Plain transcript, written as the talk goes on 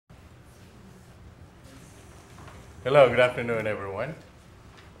Hello, good afternoon, everyone.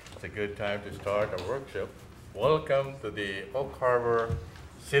 It's a good time to start our workshop. Welcome to the Oak Harbor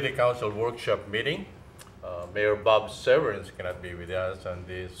City Council workshop meeting. Mayor Bob Severance cannot be with us on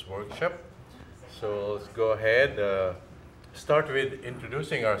this workshop. So let's go ahead, start with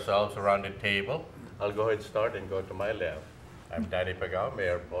introducing ourselves around the table. I'll go ahead and start and go to my left. I'm Danny Pagao,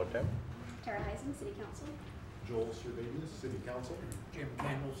 Mayor Pro Tem. Tara Heisen, City Council. Joel Servatius, City Council. Jim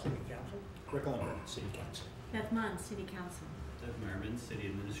Campbell, City Council. Rick Lambert, City Council. Beth Munn, City Council. Doug Merriman, City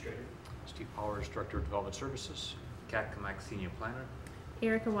Administrator. Steve Powers, Director of Development Services. Kat Kamak, Senior Planner.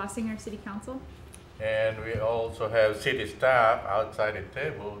 Erica Wassinger, City Council. And we also have city staff outside the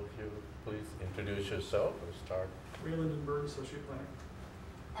table. If you please introduce yourself. We'll start. Ray Lindenberg, Associate Planner.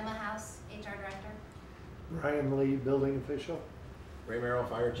 Emma House, HR Director. Ryan Lee, Building Official. Ray Merrill,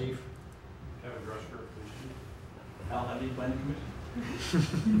 Fire Chief. Kevin Grushker, Police Chief. Al Levy, Planning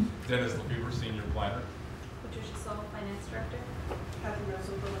Commission. Dennis LaFever, Senior Planner. Patricia Saul, Finance Director. Kathy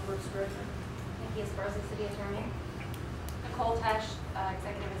Russell, Public Works Director. Nikki Esparza, City Attorney. Nicole Tesh,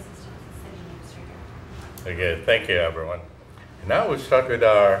 Executive Assistant to the City Administrator. Okay, thank you, everyone. Now we'll start with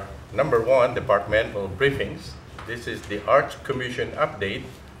our number one departmental briefings. This is the Arts Commission update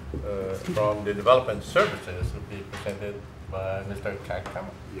from the Development Services will be presented by Mr. Kakama.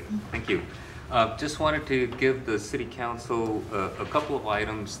 Thank you. Just wanted to give the City Council a couple of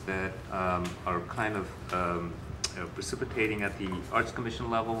items that are kind of precipitating at the Arts Commission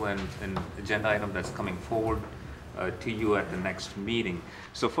level and an agenda item that's coming forward to you at the next meeting.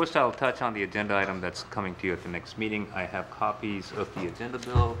 So first I'll touch on the agenda item that's coming to you at the next meeting. I have copies of the agenda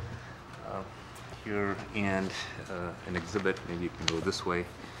bill here and an exhibit. Maybe you can go this way.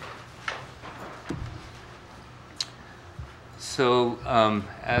 So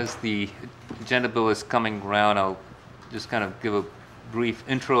as the agenda bill is coming around, I'll just kind of give a brief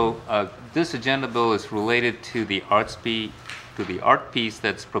intro. This agenda bill is related to the art piece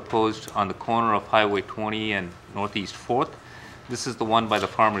that's proposed on the corner of Highway 20 and Northeast 4th. This is the one by the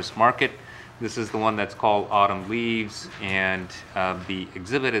Farmers Market. This is the one that's called Autumn Leaves, and the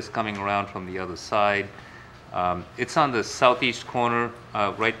exhibit is coming around from the other side. It's on the southeast corner,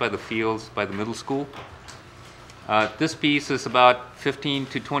 right by the fields, by the middle school. This piece is about 15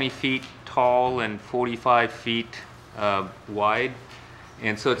 to 20 feet tall and 45 feet wide,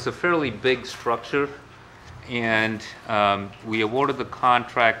 and so it's a fairly big structure. And we awarded the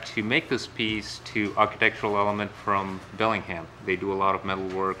contract to make this piece to Architectural Element from Bellingham. They do a lot of metal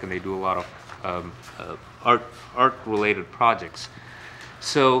work and they do a lot of art-related projects.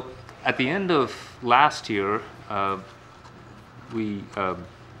 So at the end of last year,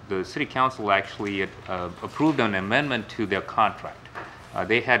 the City Council actually approved an amendment to their contract.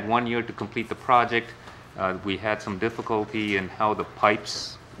 They had 1 year to complete the project. We had some difficulty in how the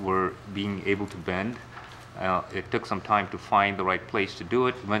pipes were being able to bend. It took some time to find the right place to do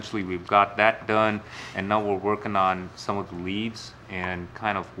it. Eventually we've got that done, and now we're working on some of the leads and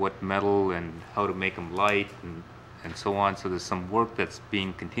kind of what metal and how to make them light and so on. So there's some work that's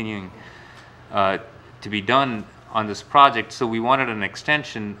continuing to be done on this project. So we wanted an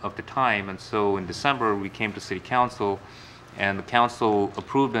extension of the time, and so in December we came to City Council, and the council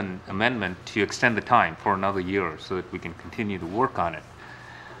approved an amendment to extend the time for another year so that we can continue to work on it.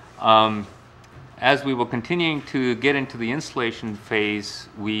 As we were continuing to get into the installation phase,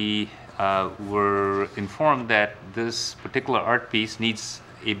 we were informed that this particular art piece needs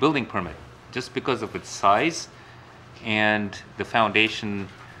a building permit just because of its size and the foundation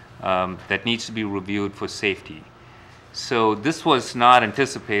that needs to be reviewed for safety. So this was not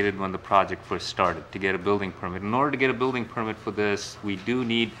anticipated when the project first started, to get a building permit. In order to get a building permit for this, we do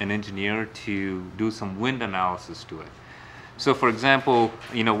need an engineer to do some wind analysis to it. So for example,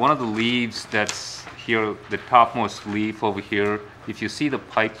 one of the leaves that's here, the topmost leaf over here, if you see the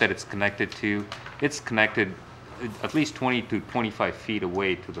pipe that it's connected to, it's connected at least 20 to 25 feet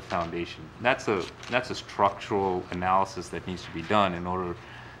away to the foundation. That's a structural analysis that needs to be done in order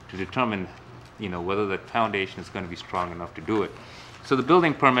to determine whether that foundation is going to be strong enough to do it. So the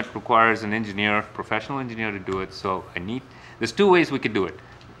building permit requires an engineer, professional engineer, to do it. So there's two ways we could do it.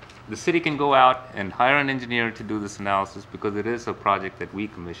 The city can go out and hire an engineer to do this analysis because it is a project that we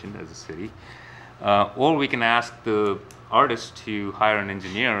commissioned as a city. Or we can ask the artist to hire an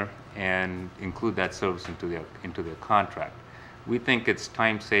engineer and include that service into their contract. We think it's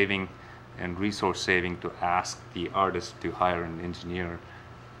time saving and resource saving to ask the artist to hire an engineer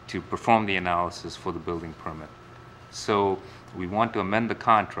to perform the analysis for the building permit. So we want to amend the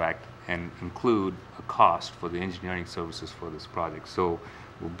contract and include a cost for the engineering services for this project. So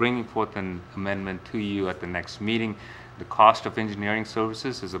we're bringing forth an amendment to you at the next meeting. The cost of engineering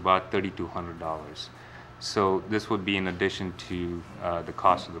services is about $3,200. So this would be in addition to the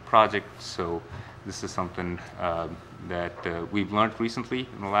cost of the project. So this is something that we've learned recently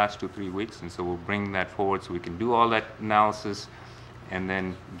in the last 2-3 weeks, and so we'll bring that forward so we can do all that analysis and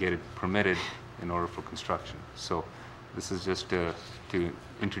then get it permitted in order for construction. So this is just to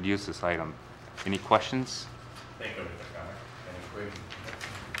introduce this item. Any questions? Thank you, Mr. Khan. Any questions?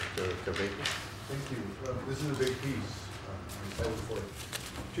 Mr. Baker? Thank you. This is a big piece. I'm excited for it.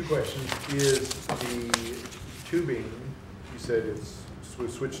 2 questions. Is the tubing, you said it's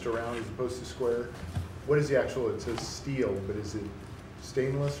switched around as opposed to square. What is the actual, it says steel, but is it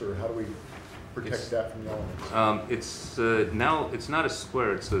stainless, or how do we protect that from the elements? It's now, it's not a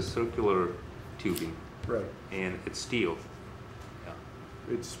square, it's a circular tubing, Right. and it's steel.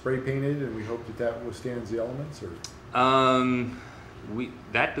 It's spray painted, and we hope that that withstands the elements, or?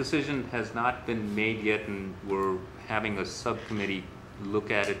 That decision has not been made yet, and we're having a subcommittee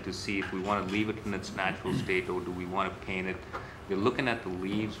look at it to see if we want to leave it in its natural state or do we want to paint it. They're looking at the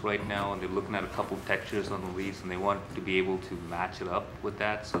leaves right now, and they're looking at a couple textures on the leaves, and they want to be able to match it up with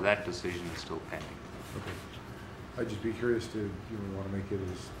that, so that decision is still pending. Okay. I'd just be curious to, we want to make it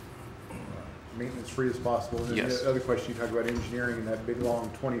as maintenance-free as possible. And then Yes. the other question, you talked about engineering and that big,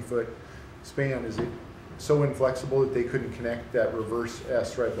 long 20-foot span. Is it so inflexible that they couldn't connect that reverse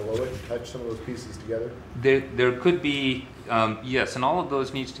S right below it and touch some of those pieces together? There could be, yes, and all of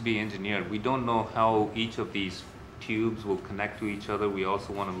those needs to be engineered. We don't know how each of these tubes will connect to each other. We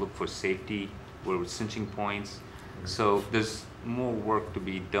also want to look for safety, where we're cinching points. So there's more work to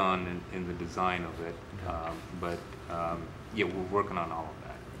be done in the design of it. But yeah, we're working on all of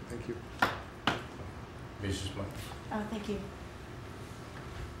that. Thank you. Mrs. Mike? Oh, thank you.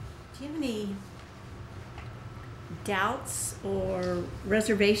 Do you have any doubts or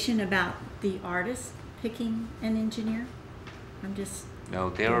reservation about the artist picking an engineer? I'm just...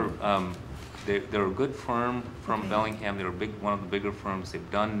 No, they're a good firm from Okay. Bellingham. They're one of the bigger firms.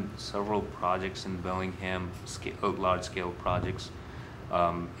 They've done several projects in Bellingham, large-scale projects,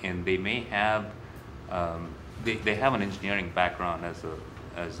 and they may have they have an engineering background as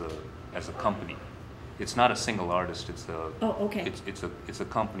a company. It's not a single artist. It's a okay. It's a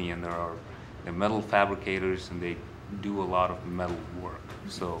company, and they're metal fabricators, and they do a lot of metal work.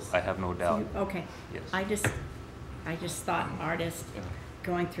 So I have no doubt. Okay. Yes. I just thought artist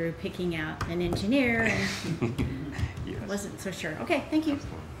going through picking out an engineer and Yes. wasn't so sure. Okay, thank you.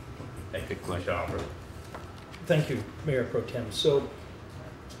 Thank you, Mr. Albert. Thank you, Mayor Pro Tem. So,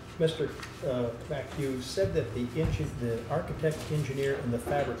 Mr. Mack, you said that the architect, engineer, and the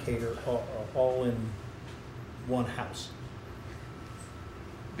fabricator are all in one house.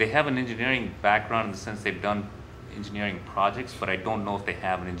 They have an engineering background in the sense they've done engineering projects, but I don't know if they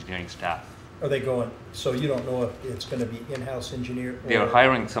have an engineering staff. Are they going, so you don't know if it's going to be in-house engineer? Or They're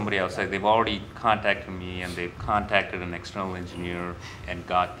hiring somebody outside. They've already contacted me, and they've contacted an external engineer and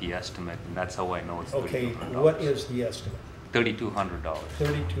got the estimate, and that's how I know it's Okay, $3,200. what is the estimate? $3,200.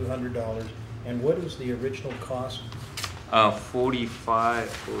 $3,200. And what is the original cost?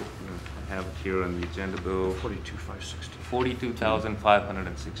 45. I have it here on the agenda bill. 42,560.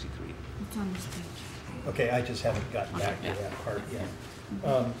 42,563. It's on this page. Okay, I just haven't gotten back to that part yet.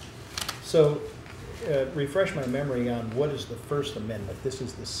 So, refresh my memory on what is the First Amendment. This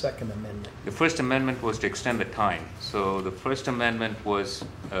is the Second Amendment. The First Amendment was to extend the time. So the First Amendment was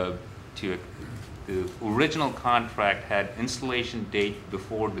the original contract had installation date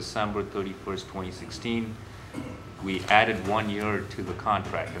before December 31st, 2016. We added 1 year to the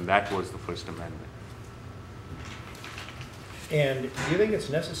contract, and that was the First Amendment. And do you think it's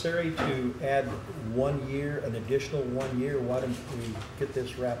necessary to add 1 year, an additional 1 year? Why don't we get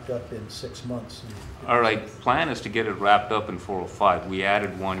this wrapped up in 6 months? Our plan is to get it wrapped up in 405. We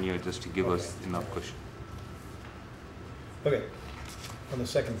added 1 year just to give us enough cushion. Okay, on the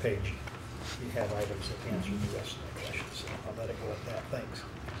second page, you have items that answer the rest of the questions, so I'll let it go at that. Thanks.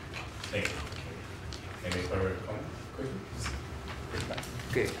 Thank you. Any further comments?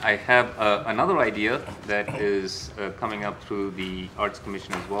 Okay, I have another idea that is coming up through the Arts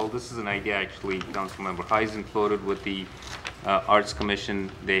Commission as well. This is an idea actually Councilmember Heisen floated with the Arts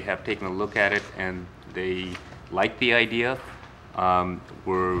Commission. They have taken a look at it and they like the idea.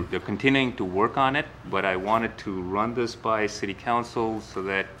 They're continuing to work on it, but I wanted to run this by City Council so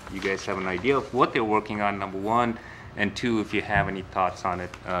that you guys have an idea of what they're working on, number one, and two, if you have any thoughts on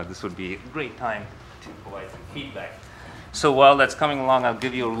it, this would be a great time to provide some feedback. So while that's coming along, I'll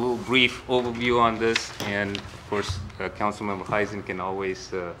give you a little brief overview on this, and of course, Councilmember Heisen can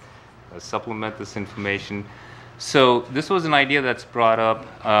always supplement this information. So this was an idea that's brought up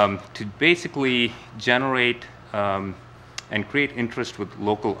to basically generate and create interest with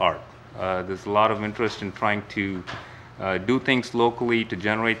local art. There's a lot of interest in trying to do things locally, to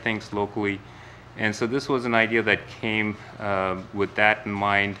generate things locally. And so this was an idea that came with that in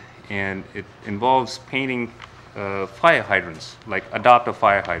mind, and it involves painting fire hydrants, like adopt a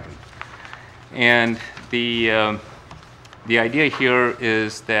fire hydrant. And the idea here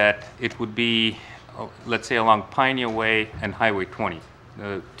is that it would be, let's say, along Pioneer Way and Highway 20,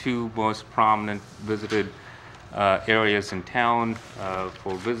 the two most prominent visited areas in town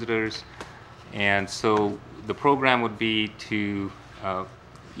for visitors. And so the program would be to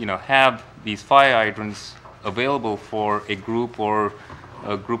have these fire hydrants available for a group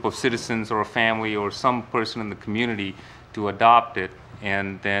of citizens or a family or some person in the community to adopt it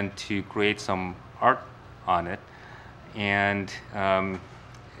and then to create some art on it. And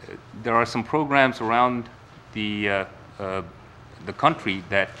there are some programs around the country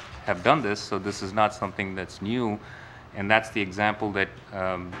that have done this, so this is not something that's new. And that's the example that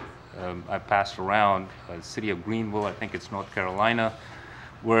I passed around, city of Greenville, I think it's North Carolina,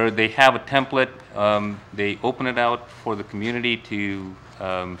 where they have a template. They open it out for the community to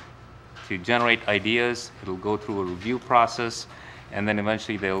generate ideas. It'll go through a review process, and then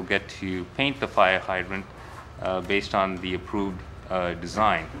eventually they'll get to paint the fire hydrant based on the approved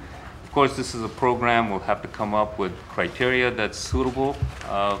design. Of course, this is a program. We'll have to come up with criteria that's suitable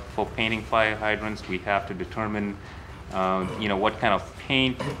for painting fire hydrants. We have to determine what kind of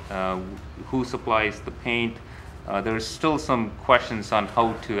paint, who supplies the paint. There's still some questions on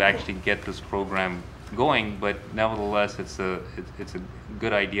how to actually get this program going, but nevertheless, it's a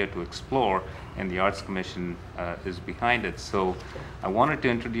good idea to explore, and the Arts Commission is behind it. So I wanted to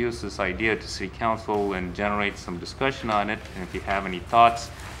introduce this idea to City Council and generate some discussion on it. And if you have any thoughts,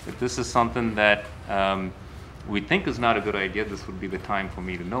 if this is something that we think is not a good idea, this would be the time for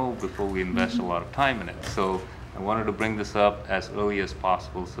me to know before we invest a lot of time in it. So I wanted to bring this up as early as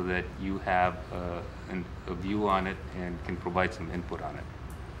possible so that you have a view on it and can provide some input on it.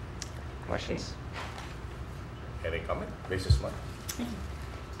 Questions? Any comment? Mrs. Smart?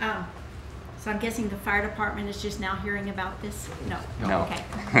 So I'm guessing the fire department is just now hearing about this? No. No.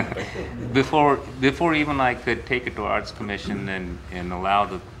 Okay. Before even I could take it to Arts Commission and allow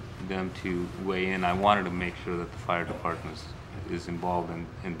them to weigh in, I wanted to make sure that the fire department is involved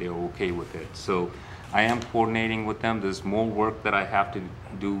and they're okay with it. So I am coordinating with them. There's more work that I have to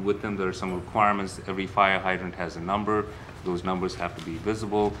do with them. There are some requirements. Every fire hydrant has a number. Those numbers have to be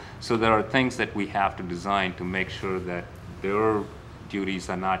visible. So there are things that we have to design to make sure that their duties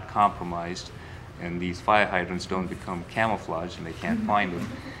are not compromised and these fire hydrants don't become camouflaged and they can't find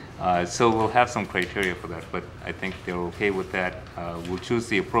them. So we'll have some criteria for that, but I think they're okay with that. We'll choose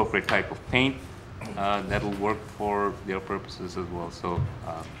the appropriate type of paint that'll work for their purposes as well. So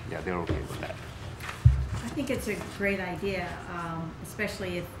yeah, they're okay with that. I think it's a great idea,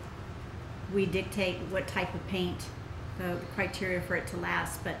 especially if we dictate what type of paint, the criteria for it to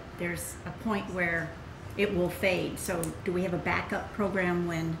last, but there's a point where it will fade. So do we have a backup program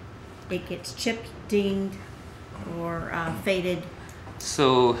when it gets chipped, dinged, or faded?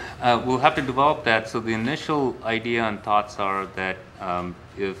 So we'll have to develop that. So the initial idea and thoughts are that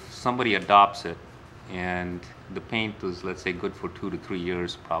if somebody adopts it and the paint is, let's say, good for 2 to 3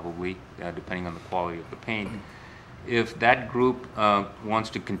 years probably, depending on the quality of the paint. If that group wants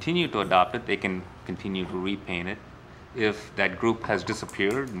to continue to adopt it, they can continue to repaint it. If that group has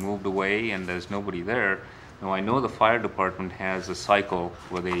disappeared, moved away, and there's nobody there, now I know the fire department has a cycle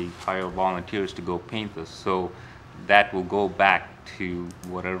where they hire volunteers to go paint this, so that will go back to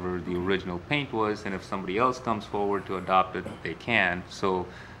whatever the original paint was, and if somebody else comes forward to adopt it, they can. So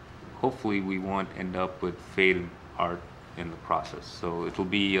hopefully we won't end up with faded art in the process. So it will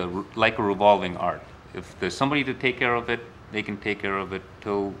be like a revolving art. If there's somebody to take care of it, they can take care of it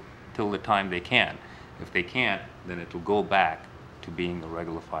till the time they can. If they can't, then it will go back to being a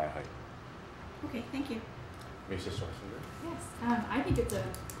regular fire hydrant. Okay, thank you. Mrs. Schwarzenegger? Yes, I think it's a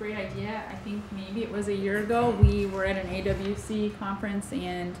great idea. I think maybe it was a year ago we were at an AWC conference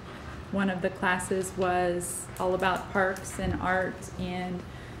and one of the classes was all about parks and art and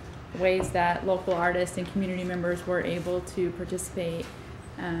ways that local artists and community members were able to participate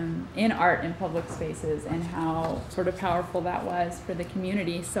in art in public spaces and how sort of powerful that was for the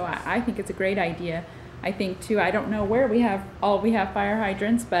community. So I think it's a great idea. I think too, I don't know where we have fire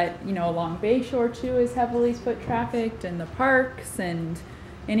hydrants, but you know, along Bay Shore too is heavily foot trafficked, and the parks and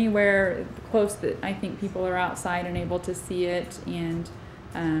anywhere close that I think people are outside and able to see it, and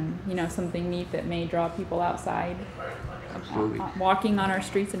you know, something neat that may draw people outside. Absolutely. Walking on our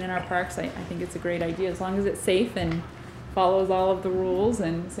streets and in our parks, I think it's a great idea as long as it's safe and follows all of the rules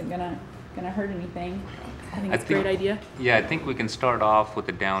and isn't gonna hurt anything. I think it's a great idea. Yeah, I think we can start off with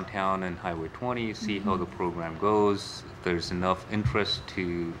the downtown and Highway 20, see how the program goes. If there's enough interest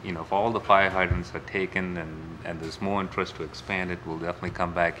to, if all the fire hydrants are taken and there's more interest to expand it, we'll definitely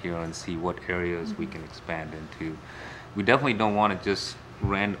come back here and see what areas we can expand into. We definitely don't want to just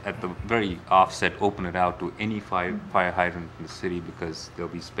at the very offset open it out to any fire hydrant in the city, because they'll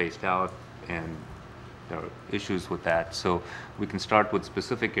be spaced out and there are issues with that. So we can start with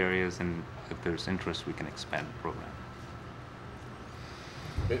specific areas, and if there's interest, we can expand the program.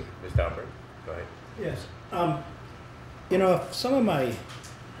 Good. Ms. Albert, go ahead. Yes. If some of my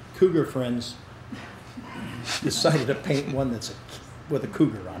cougar friends decided to paint one with a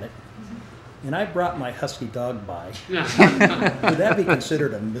cougar on it, and I brought my husky dog by, would that be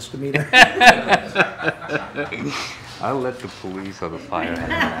considered a misdemeanor? I'll let the police or the fire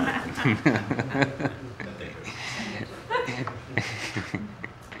handle it.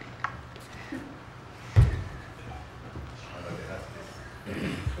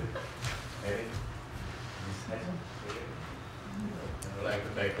 I'd like to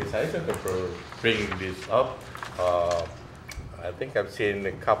thank Ms. Heisenberg for bringing this up. I think I've seen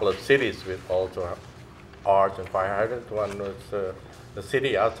a couple of cities with also arts and fire hydrants. One was the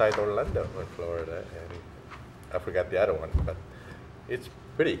city outside Orlando in Florida, and I forgot the other one, but it's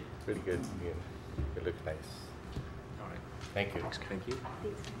pretty good. It looks nice. All right. Thank you. Thank you.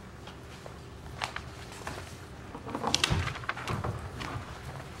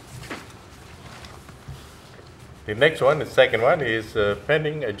 The next one, the second one, is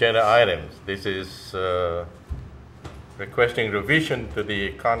pending agenda items. This is requesting revision to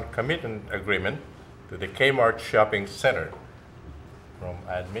the concomitant agreement to the Kmart shopping center from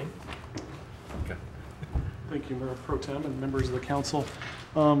admin. Okay. Thank you, Mayor Pro Tem and members of the council.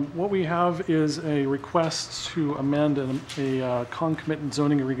 What we have is a request to amend a concomitant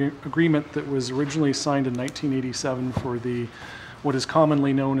zoning agreement that was originally signed in 1987 for what is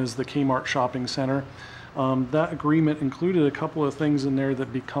commonly known as the Kmart shopping center. That agreement included a couple of things in there that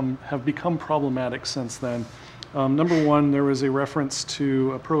have become problematic since then. Number one, there was a reference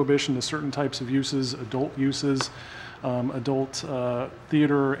to a prohibition to certain types of uses, adult uses. Adult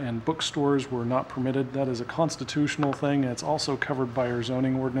theater and bookstores were not permitted. That is a constitutional thing, and it's also covered by our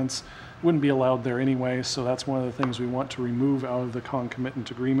zoning ordinance. Wouldn't be allowed there anyway, so that's one of the things we want to remove out of the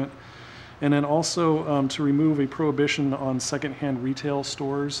concomitant agreement. And then also to remove a prohibition on secondhand retail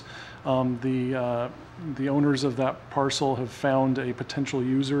stores. The owners of that parcel have found a potential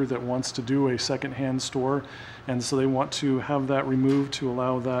user that wants to do a secondhand store, and so they want to have that removed to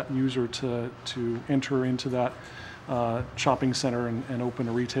allow that user to enter into that shopping center and open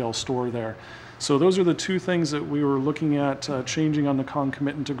a retail store there. So those are the two things that we were looking at changing on the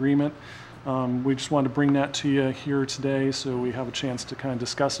concomitant agreement. We just wanted to bring that to you here today so we have a chance to kind of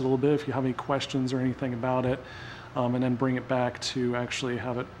discuss it a little bit if you have any questions or anything about it, and then bring it back to actually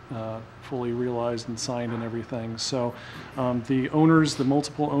have it fully realized and signed and everything. So the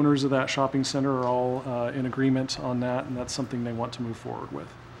multiple owners of that shopping center are all in agreement on that, and that's something they want to move forward with.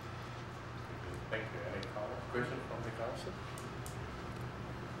 Thank you. Any comments, questions from the council?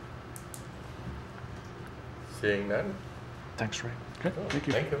 Seeing none? Thanks, Ray. Okay, Oh, thank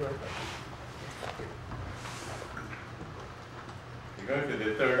you. Thank you very much. We're going to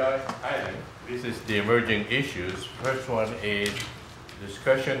the third item. This is the emerging issues. First one is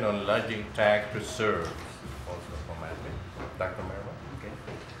discussion on lodging tax reserves. Also from admin. Dr. Merriman.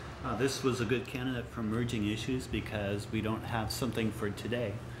 Okay. This was a good candidate for emerging issues because we don't have something for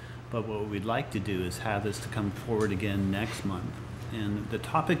today. But what we'd like to do is have this to come forward again next month. And the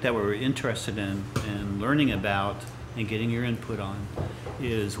topic that we're interested in and learning about and getting your input on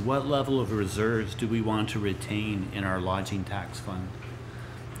is what level of reserves do we want to retain in our lodging tax fund.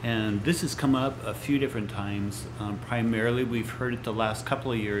 And this has come up a few different times. Primarily we've heard it the last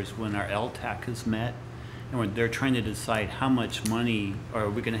couple of years when our LTAC has met and when they're trying to decide how much money are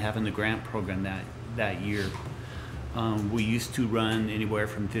we going to have in the grant program that year. We used to run anywhere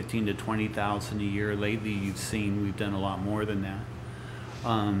from 15 to 20,000 a year. Lately you've seen we've done a lot more than that.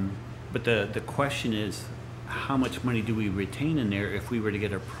 But the question is, how much money do we retain in there if we were to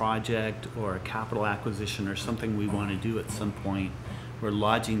get a project or a capital acquisition or something we want to do at some point where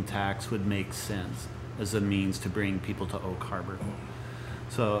lodging tax would make sense as a means to bring people to Oak Harbor.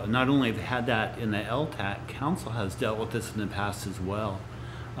 So not only have we had that in the LTAC, Council has dealt with this in the past as well.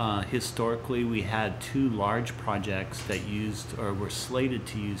 Historically, we had two large projects that used or were slated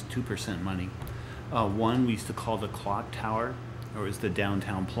to use 2% money. One we used to call the Clock Tower, or it was the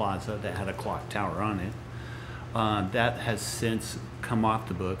downtown plaza that had a clock tower on it. That has since come off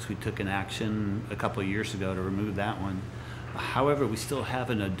the books. We took an action a couple of years ago to remove that one. However, we still have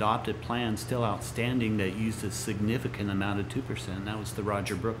an adopted plan still outstanding that used a significant amount of 2%, and that was the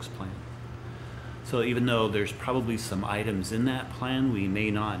Roger Brooks plan. So even though there's probably some items in that plan we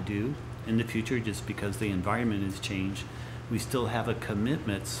may not do in the future just because the environment has changed, we still have a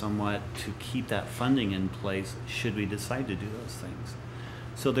commitment somewhat to keep that funding in place should we decide to do those things.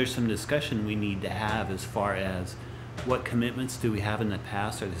 So there's some discussion we need to have as far as what commitments do we have in the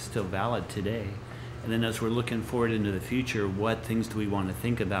past, are they still valid today? And then as we're looking forward into the future, what things do we want to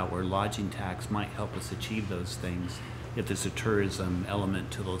think about where lodging tax might help us achieve those things if there's a tourism element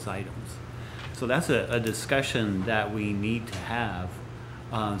to those items. So that's a discussion that we need to have.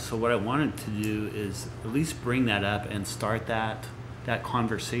 So what I wanted to do is at least bring that up and start that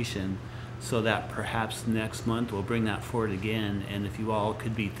conversation so that perhaps next month we'll bring that forward again. And if you all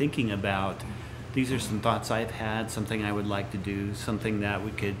could be thinking about, these are some thoughts I've had, something I would like to do, something that we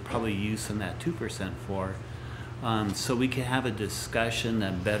could probably use some of that 2% for. So we can have a discussion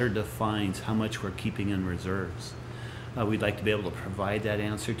that better defines how much we're keeping in reserves. We'd like to be able to provide that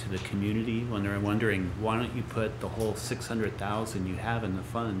answer to the community when they're wondering, why don't you put the whole $600,000 you have in the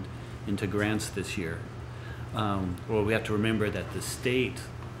fund into grants this year? Well, we have to remember that the state,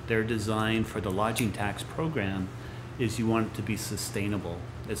 their design for the lodging tax program is you want it to be sustainable.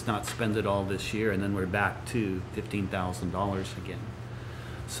 It's not spend it all this year and then we're back to $15,000 again.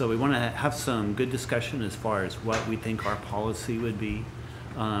 So we want to have some good discussion as far as what we think our policy would be,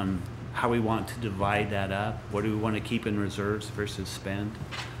 how we want to divide that up, what do we want to keep in reserves versus spend.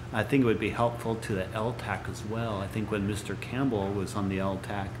 I think it would be helpful to the LTAC as well. I think when Mr. Campbell was on the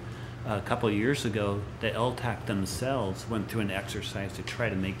LTAC a couple of years ago, the LTAC themselves went through an exercise to try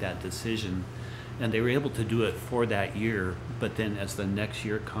to make that decision. And they were able to do it for that year, but then as the next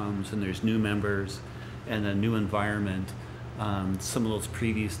year comes and there's new members and a new environment, some of those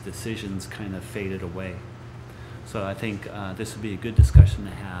previous decisions kind of faded away. So I think this would be a good discussion to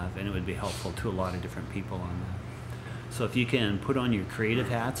have, and it would be helpful to a lot of different people on that. So if you can put on your creative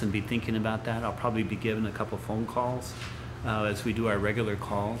hats and be thinking about that, I'll probably be giving a couple phone calls as we do our regular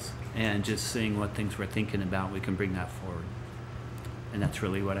calls and just seeing what things we're thinking about, we can bring that forward. And that's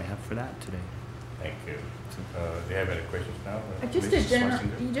really what I have for that today. Thank you. Do you have any questions now?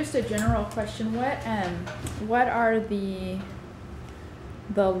 Just a general question. What are the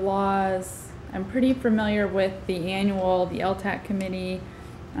laws? I'm pretty familiar with the LTAC committee,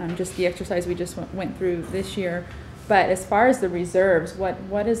 just the exercise we just went through this year. But as far as the reserves,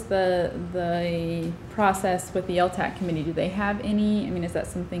 what is the process with the LTAC committee? Do they have any? I mean, is that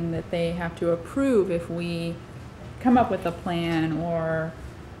something that they have to approve if we come up with a plan, or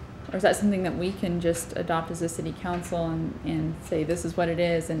is that something that we can just adopt as a city council and say this is what it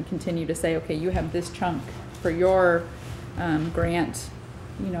is, and continue to say, okay, you have this chunk for your grant,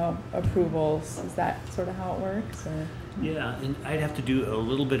 approvals? Is that sort of how it works? Or? Yeah, and I'd have to do a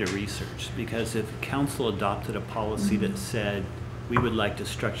little bit of research, because if council adopted a policy that said we would like to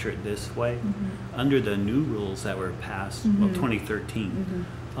structure it this way, under the new rules that were passed, 2013,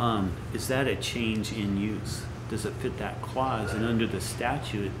 is that a change in use? Does it fit that clause? And under the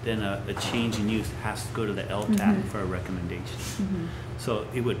statute, then a change in use has to go to the LTAC for a recommendation. So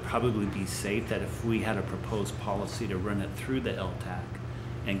it would probably be safe that if we had a proposed policy to run it through the LTAC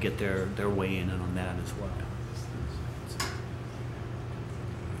and get their weigh in on that as well.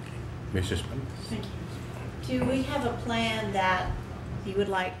 Mrs. Smith? Thank you. Do we have a plan that you would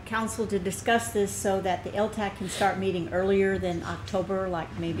like council to discuss this so that the LTAC can start meeting earlier than October,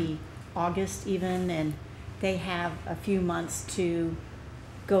 like maybe August even, and they have a few months to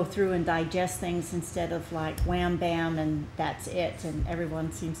go through and digest things instead of like wham bam and that's it, and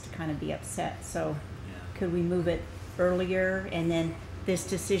everyone seems to kind of be upset. So could we move it earlier, and then this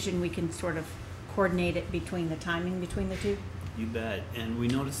decision we can sort of coordinate it between the timing between the two? You bet. And we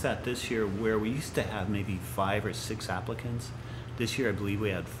noticed that this year, where we used to have maybe 5 or 6 applicants, this year I believe we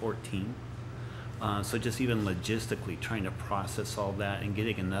had 14. So just even logistically trying to process all that and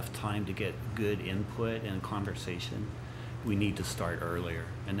getting enough time to get good input and conversation, we need to start earlier.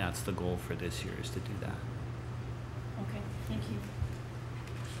 And that's the goal for this year, is to do that. Okay, thank you.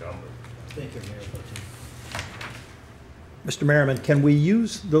 Thank you, Mayor Pro Tem. Mr. Merriman, can we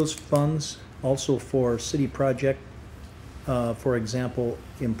use those funds also for city project, for example,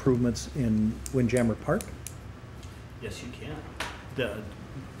 improvements in Windjammer Park? Yes, you can.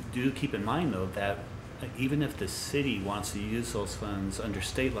 Do keep in mind, though, that even if the city wants to use those funds under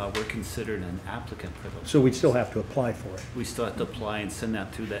state law, we're considered an applicant for those. So we still have to apply for it? We still have to apply and send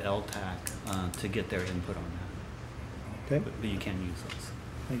that through the LTAC to get their input on that. Okay. But you can use those.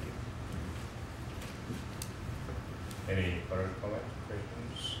 Thank you. Any other comments,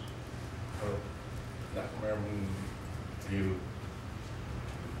 questions? Dr. Merriman, You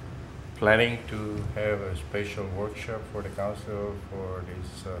planning to have a special workshop for the council for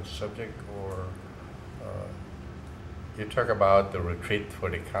this subject, or you talk about the retreat for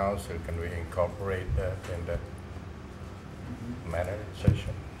the council? Can we incorporate that in that manner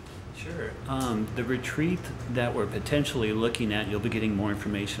session? Sure. The retreat that we're potentially looking at, you'll be getting more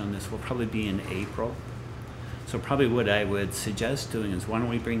information on this, will probably be in April. So probably what I would suggest doing is, why don't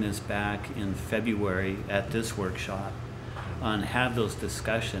we bring this back in February at this workshop and have those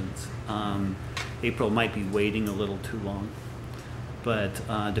discussions. April might be waiting a little too long, but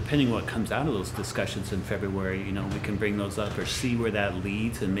depending what comes out of those discussions in February, you know, we can bring those up or see where that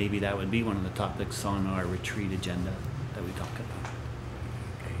leads, and maybe that would be one of the topics on our retreat agenda that we talk about.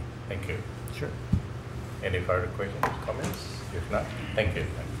 Okay, thank you. Sure. Any further questions, comments? If not, thank you.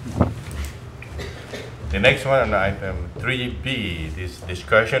 The next one on item 3B, this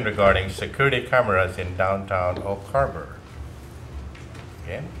discussion regarding security cameras in downtown Oak Harbor.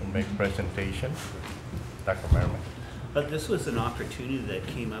 Again, we'll make presentation. Dr. Merriman. But this was an opportunity that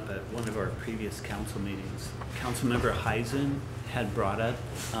came up at one of our previous council meetings. Councilmember Heisen had brought up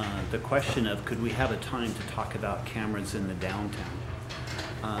the question of, could we have a time to talk about cameras in the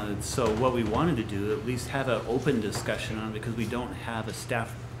downtown? So what we wanted to do, at least have an open discussion on it, because we don't have a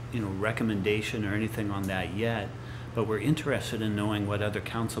staff, you know, recommendation or anything on that yet, but we're interested in knowing what other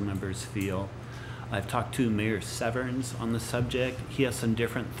council members feel. I've talked to Mayor Severns on the subject. He has some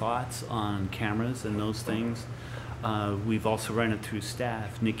different thoughts on cameras and those things. We've also run it through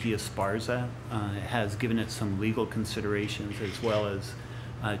staff. Nikki Esparza has given it some legal considerations, as well as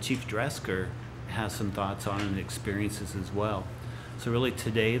Chief Dresker has some thoughts on it and experiences as well. So really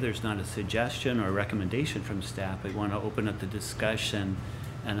today there's not a suggestion or a recommendation from staff. We want to open up the discussion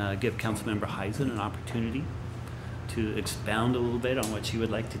and give Councilmember Heisen an opportunity to expound a little bit on what she would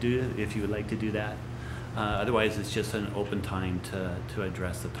like to do, if you would like to do that. Otherwise, it's just an open time to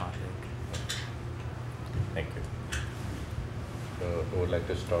address the topic. Thank you. So who would like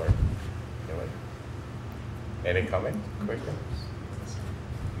to start? Anyone? Any comment, questions?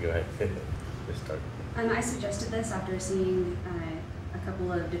 Go ahead. Let's start. I suggested this after seeing a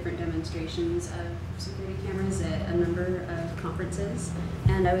couple of different demonstrations of security cameras at a number of conferences,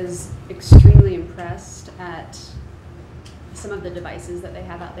 and I was extremely impressed at some of the devices that they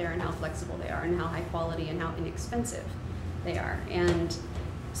have out there and how flexible they are and how high quality and how inexpensive they are. And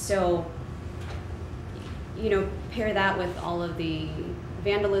so, you know, pair that with all of the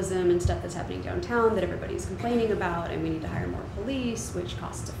vandalism and stuff that's happening downtown that everybody's complaining about, and we need to hire more police, which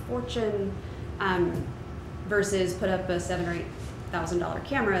costs a fortune, versus put up a $7,000 or $8,000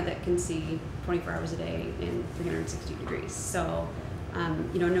 camera that can see 24 hours a day in 360 degrees. So,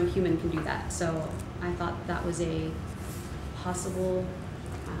 you know, no human can do that. So I thought that was a possible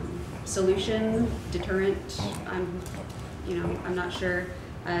solution, deterrent. You know, I'm not sure.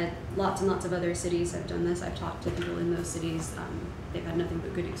 Lots and lots of other cities have done this. I've talked to people in those cities. They've had nothing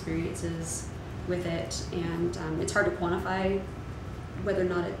but good experiences with it, and it's hard to quantify whether or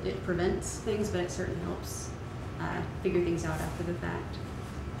not it prevents things, but it certainly helps figure things out after the fact.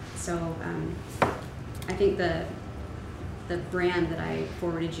 So I think the brand that I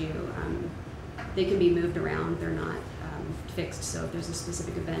forwarded you, they can be moved around. They're not fixed, so if there's a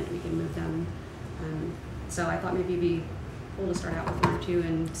specific event, we can move them. So I thought maybe it'd be cool to start out with one or two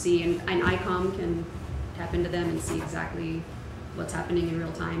and see, and ICOM can tap into them and see exactly what's happening in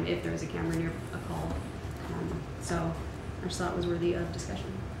real time if there's a camera near a call. So I just thought it was worthy of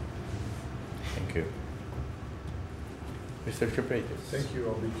discussion. Thank you. Mr. Chapretis. Thank you.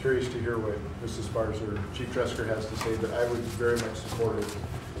 I'll be curious to hear what Mrs. Sparser, Chief Dresker has to say, but I would very much support it.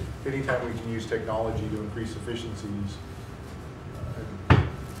 Anytime we can use technology to increase efficiencies,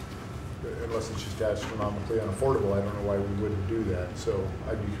 unless it's just astronomically unaffordable, I don't know why we wouldn't do that. So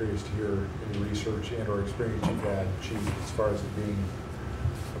I'd be curious to hear any research and or experience you've had, Chief, as far as it being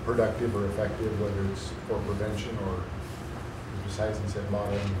productive or effective, whether it's for prevention or, as Mrs. Heisen said,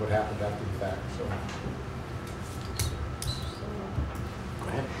 modeling what happened after the fact. So.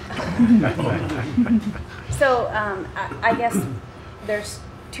 So I guess there's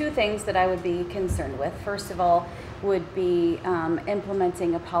two things that I would be concerned with. First of all, would be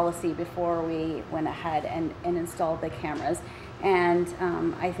implementing a policy before we went ahead and installed the cameras. And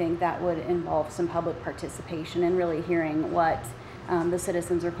I think that would involve some public participation and really hearing what the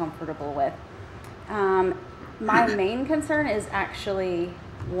citizens are comfortable with. My main concern is actually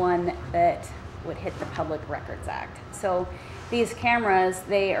one that would hit the Public Records Act. So these cameras,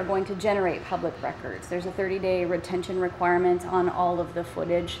 they are going to generate public records. There's a 30-day retention requirement on all of the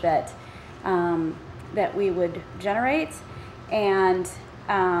footage that that we would generate, and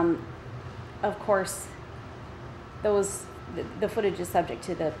of course the footage is subject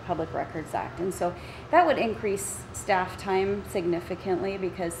to the Public Records Act. And so that would increase staff time significantly,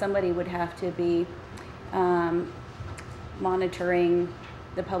 because somebody would have to be monitoring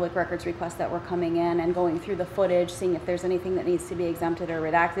the public records requests that were coming in and going through the footage, seeing if there's anything that needs to be exempted or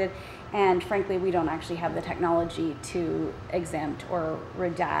redacted. And frankly, we don't actually have the technology to exempt or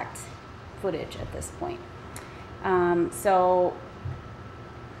redact footage at this point. So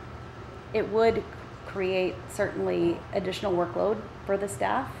it would create certainly additional workload for the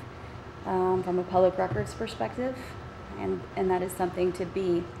staff from a public records perspective, and that is something to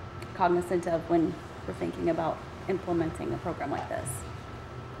be cognizant of when we're thinking about implementing a program like this.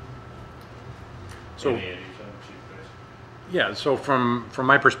 So, yeah, so from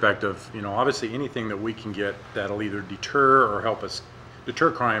my perspective, you know, obviously anything that we can get that'll either deter or help us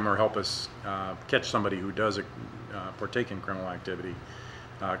deter crime or help us catch somebody who does partake in criminal activity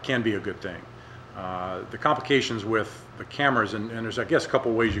can be a good thing. The complications with the cameras, and there's, I guess, a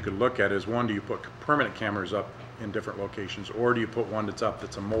couple ways you could look at it, is one, do you put permanent cameras up in different locations, or do you put one that's up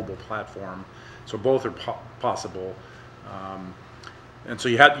that's a mobile platform? So both are possible. And so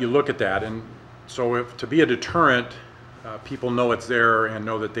you look at that, and so if to be a deterrent, people know it's there and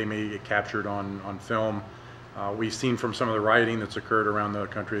know that they may get captured on film. We've seen from some of the rioting that's occurred around the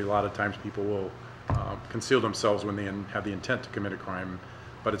country, a lot of times people will conceal themselves when they have the intent to commit a crime,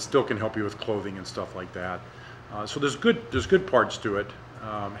 but it still can help you with clothing and stuff like that. So there's good parts to it,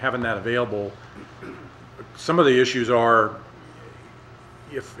 having that available. Some of the issues are,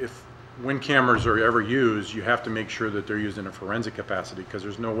 when cameras are ever used, you have to make sure that they're used in a forensic capacity, because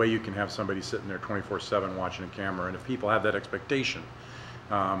there's no way you can have somebody sitting there 24/7 watching a camera. And if people have that expectation,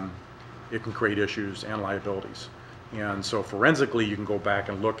 it can create issues and liabilities. And so forensically, you can go back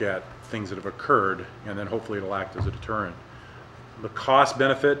and look at things that have occurred, and then hopefully it'll act as a deterrent. The cost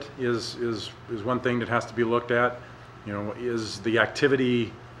benefit is one thing that has to be looked at. You know, is the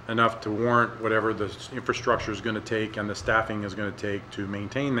activity enough to warrant whatever the infrastructure is going to take and the staffing is going to take to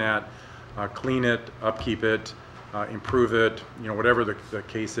maintain that, clean it, upkeep it, improve it, you know, whatever the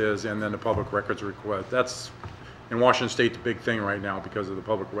case is, and then the public records request. That's, in Washington State, the big thing right now because of the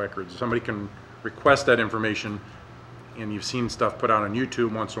public records. Somebody can request that information, and you've seen stuff put out on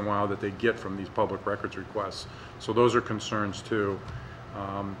YouTube once in a while that they get from these public records requests. So those are concerns too.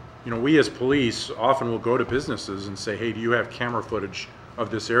 You know, we as police often will go to businesses and say, hey, do you have camera footage of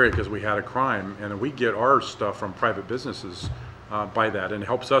this area because we had a crime? And we get our stuff from private businesses by that, and it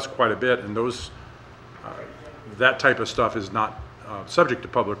helps us quite a bit. And those, that type of stuff is not subject to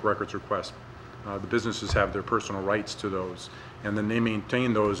public records requests. The businesses have their personal rights to those, and then they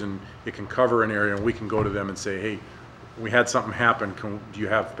maintain those, and it can cover an area, and we can go to them and say, hey, we had something happen, do you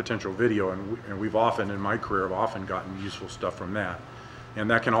have potential video? And we've often, in my career, I've often gotten useful stuff from that. And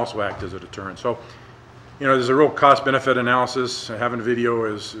that can also act as a deterrent. So, you know, there's a real cost-benefit analysis. Having video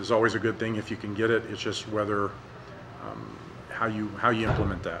is always a good thing if you can get it. It's just whether, how you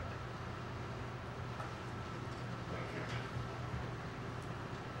implement that.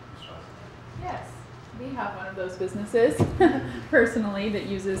 Yes, we have one of those businesses personally that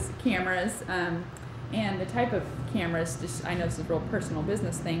uses cameras, and the type of cameras, just, I know this is a real personal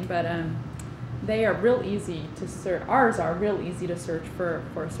business thing, but they are real easy to search. Ours are real easy to search for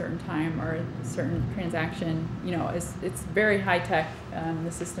a certain time or a certain transaction. You know, it's very high tech,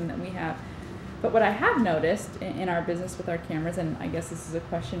 the system that we have. But what I have noticed in our business with our cameras, and I guess this is a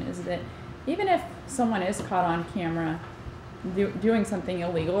question, is that even if someone is caught on camera doing something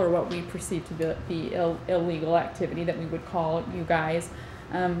illegal, or what we perceive to be illegal activity that we would call you guys,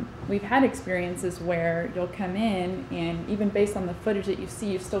 we've had experiences where you'll come in, and even based on the footage that you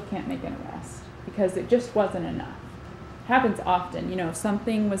see, you still can't make an arrest because it just wasn't enough. It happens often. You know, if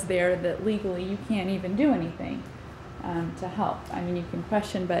something was there that legally you can't even do anything to help. I mean, you can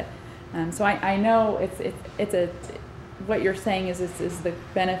question, but so I know it's a what you're saying is the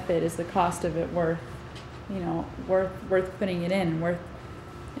benefit, is the cost of it worth, you know, worth putting it in and worth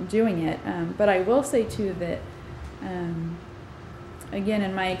doing it. But I will say too that again,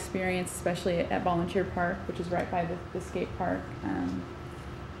 in my experience, especially at Volunteer Park, which is right by the skate park,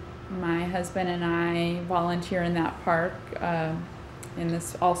 my husband and I volunteer in that park in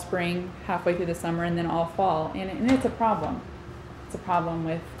this all spring, halfway through the summer, and then all fall, and it's a problem. It's a problem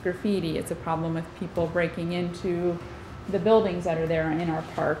with graffiti. It's a problem with people breaking into the buildings that are there in our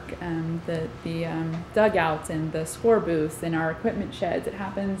park, the dugouts and the score booths and our equipment sheds. It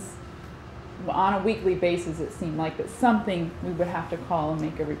happens on a weekly basis. It seemed like that's something we would have to call and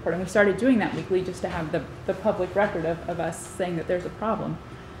make a report. And we started doing that weekly just to have the public record of us saying that there's a problem.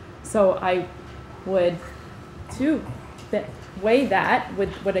 So I would, to weigh that,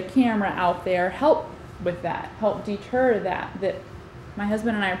 would a camera out there help with that, help deter that my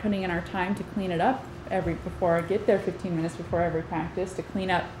husband and I are putting in our time to clean it up before I get there 15 minutes before every practice, to clean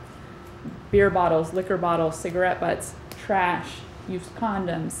up beer bottles, liquor bottles, cigarette butts, trash, used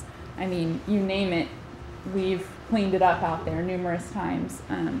condoms. I mean, you name it, we've cleaned it up out there numerous times.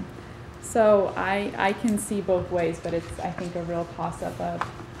 So I can see both ways, but it's, I think, a real toss-up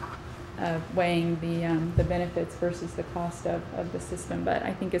of weighing the benefits versus the cost of the system. But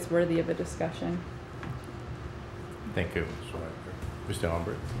I think it's worthy of a discussion. Thank you, Mr.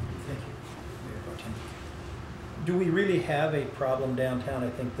 Humbert. Thank you, Mayor Pro Tem. Do we really have a problem downtown? I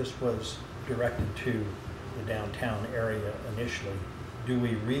think this was directed to the downtown area initially. Do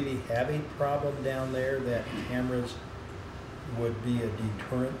we really have a problem down there that cameras would be a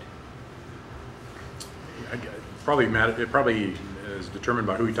deterrent? It probably is determined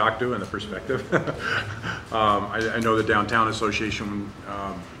by who you talk to and the perspective. I know the Downtown Association,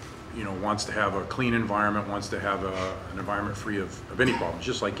 wants to have a clean environment, wants to have an environment free of any problems,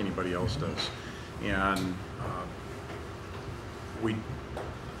 just like anybody else does. And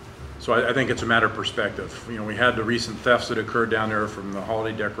so I think it's a matter of perspective. We had the recent thefts that occurred down there from the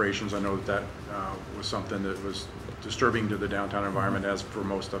holiday decorations. I know that was something that was disturbing to the downtown environment, as for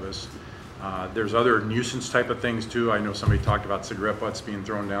most of us. There's other nuisance type of things too. I know somebody talked about cigarette butts being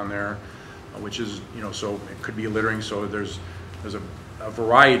thrown down there, which is, so it could be littering. So there's a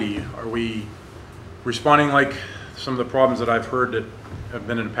variety. Are we responding like some of the problems that I've heard that have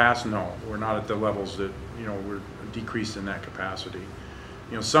been in the past? No, we're not at the levels that, we're decreased in that capacity.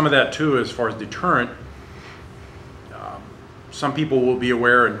 Some of that too, as far as deterrent, some people will be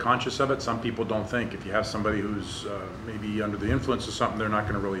aware and conscious of it. Some people don't think. If you have somebody who's maybe under the influence of something, they're not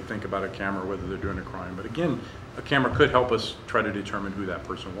going to really think about a camera, whether they're doing a crime. But again, a camera could help us try to determine who that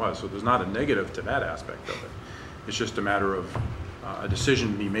person was. So there's not a negative to that aspect of it. It's just a matter of a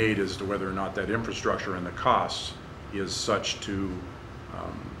decision to be made as to whether or not that infrastructure and the costs is such to,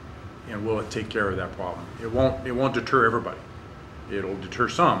 and will it take care of that problem? It won't deter everybody. It'll deter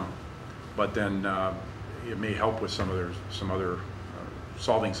some, but then it may help with some other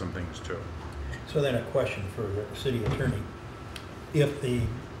solving some things too. So then a question for the city attorney. If the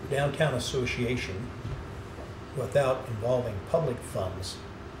Downtown Association, without involving public funds,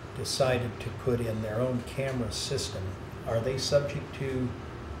 decided to put in their own camera system, are they subject to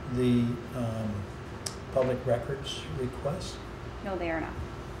the public records request? No, they are not.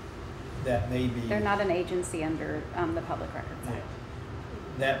 That may be... They're not an agency under the Public Records Act. Yeah.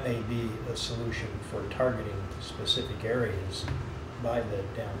 That may be a solution for targeting specific areas by the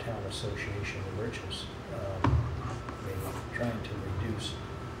Downtown Association of Riches. Maybe trying to reduce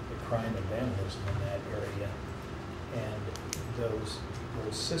the crime and vandalism in that area. And those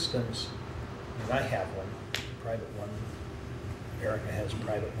systems, and I have one, a private one, Erica has a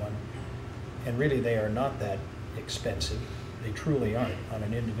private one, and really they are not that expensive. They truly aren't on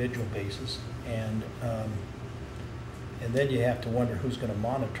an individual basis. And then you have to wonder who's going to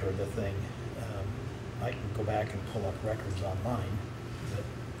monitor the thing. I can go back and pull up records online, but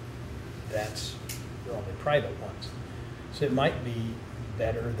they're only private ones. So it might be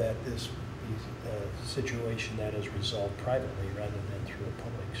better that this be a situation that is resolved privately rather than through a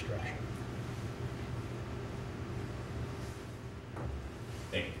public structure.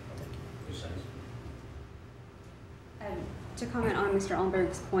 Thank you. To comment on Mr.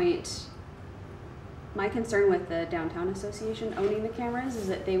 Allenberg's point, my concern with the Downtown Association owning the cameras is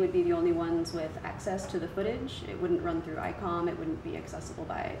that they would be the only ones with access to the footage. It wouldn't run through ICOM, it wouldn't be accessible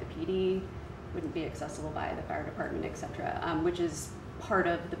by the PD, wouldn't be accessible by the fire department, etc., which is part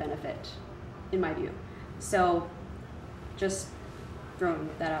of the benefit, in my view. So, just throwing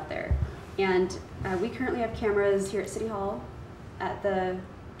that out there. And we currently have cameras here at City Hall, at the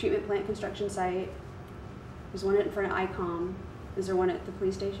treatment plant construction site. There's one in front of ICOM. Is there one at the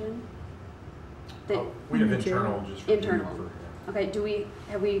police station? We have internal, just for internal. Okay.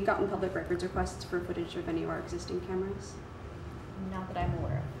 Have we gotten public records requests for footage of any of our existing cameras? Not that I'm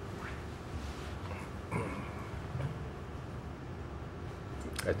aware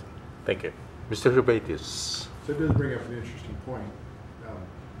of. Thank you, Mr. Rubatis. So it does bring up an interesting point.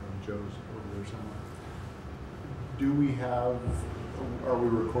 Joe's over there somewhere. Do we have? Are we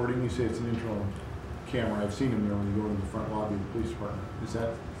recording? You say it's an internal camera. I've seen them there when you go in the front lobby of the police department. Is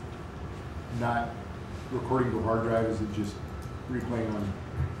that not recording to a hard drive? Is it just replaying on,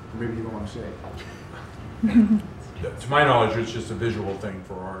 or maybe you don't want to say? To my knowledge, it's just a visual thing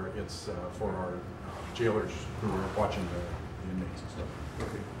for our jailers who are watching the inmates and stuff.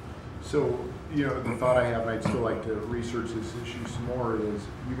 Okay. So, the thought I have, and I'd still like to research this issue some more, is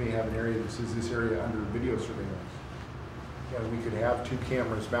you may have an area that says this area under video surveillance. and we could have 2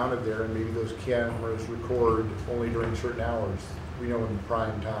 cameras mounted there, and maybe those cameras record only during certain hours. We know when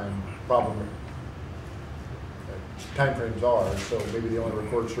prime time problem timeframes are, so maybe they only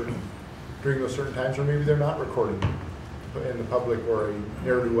record during those certain times, or maybe they're not recording, and the public or a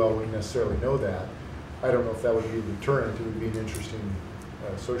ne'er-do-well wouldn't necessarily know that. I don't know if that would be a deterrent. It would be an interesting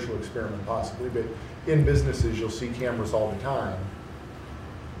social experiment possibly, but in businesses you'll see cameras all the time,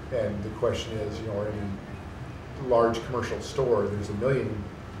 and the question is, you know, or any large commercial store, there's a million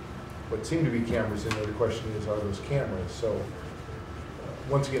what seem to be cameras in there. The question is, are those cameras? So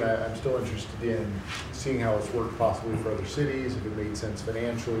once again, I'm still interested in seeing how it's worked possibly for other cities, if it made sense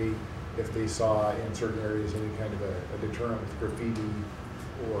financially, if they saw in certain areas any kind of a deterrent with graffiti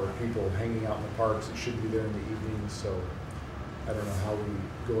or people hanging out in the parks that should be there in the evenings. So I don't know how we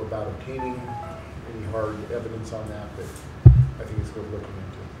go about obtaining any hard evidence on that, but I think it's worth looking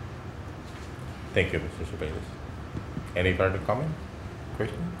into. Thank you, Mr. Ceballos. Any further comment,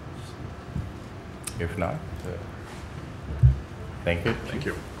 questions? If not, thank you. Thank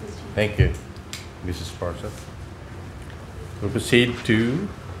you. Thank you, Mrs. Parsons. We'll proceed to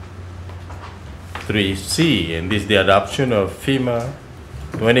 3C, and this is the adoption of FEMA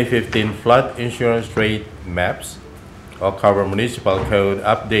 2015 flood insurance rate maps, Oak Harbor Municipal Code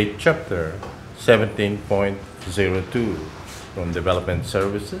Update Chapter 17.02 from Development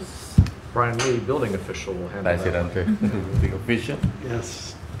Services. Brian Lee, building official, will handle that. Building official.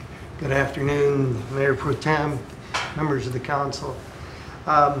 Yes. Good afternoon, Mayor Pro Tem, members of the council.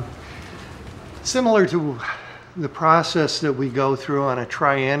 Similar to the process that we go through on a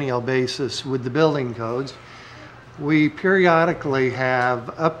triennial basis with the building codes, we periodically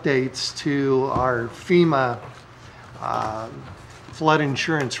have updates to our FEMA flood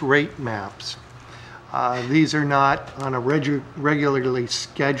insurance rate maps. These are not on a regularly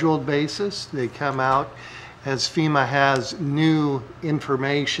scheduled basis. They come out as FEMA has new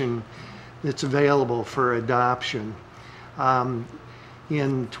information that's available for adoption.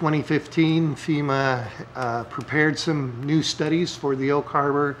 In 2015, FEMA prepared some new studies for the Oak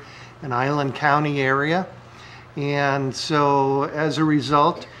Harbor and Island County area. And so as a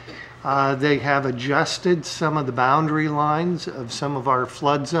result, they have adjusted some of the boundary lines of some of our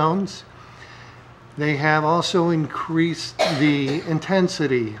flood zones. They have also increased the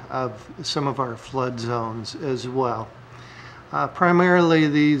intensity of some of our flood zones as well. Primarily,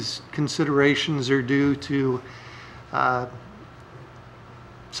 these considerations are due to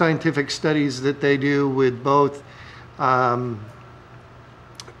scientific studies that they do with both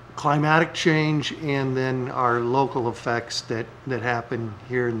climatic change and then our local effects that happen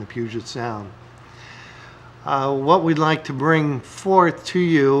here in the Puget Sound. What we'd like to bring forth to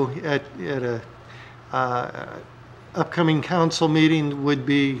you at a upcoming council meeting would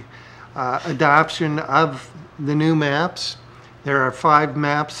be adoption of the new maps. There are 5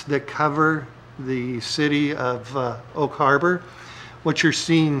 maps that cover the city of Oak Harbor. What you're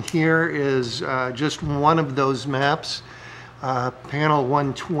seeing here is just one of those maps, panel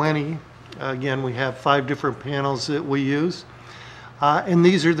 120. Again, we have 5 different panels that we use. And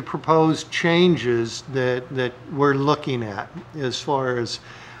these are the proposed changes that we're looking at as far as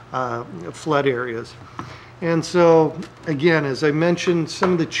flood areas. And so, again, as I mentioned,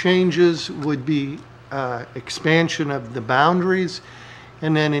 some of the changes would be expansion of the boundaries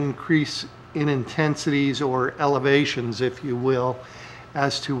and then increase in intensities or elevations, if you will,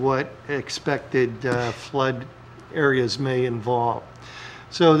 as to what expected flood areas may involve.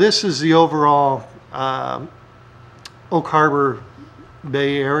 So this is the overall Oak Harbor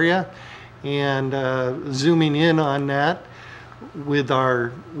Bay area, and zooming in on that with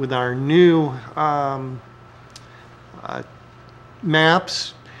our new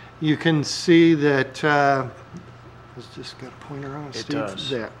maps, you can see that let's just got a pointer on Steve. Does.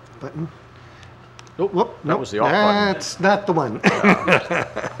 That button. Nope, Whoop, that was the off button. That's not the one.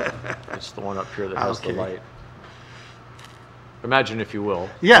 It's the one up here that has Okay. the light. Imagine, if you will.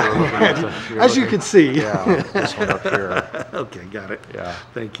 Yeah, You're as you can see. Yeah, this one up here. Okay, got it. Yeah.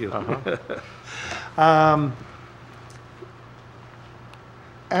 Thank you. Uh-huh.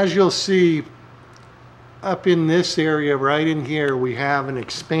 As you'll see, up in this area, right in here, we have an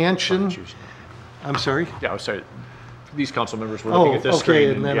expansion. I'm sorry? Yeah, I was sorry. These council members were looking at this okay, screen.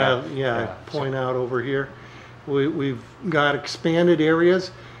 and then I'll point out over here. We've got expanded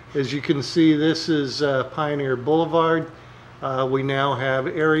areas. As you can see, this is Pioneer Boulevard. We now have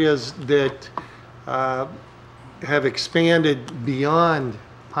areas that have expanded beyond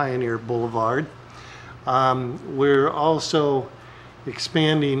Pioneer Boulevard. We're also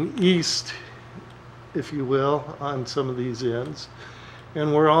expanding east, if you will, on some of these ends.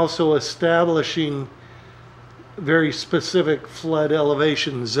 And we're also establishing very specific flood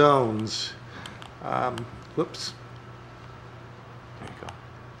elevation zones. Whoops. There you go.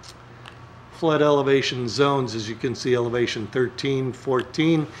 Flood elevation zones, as you can see, elevation 13,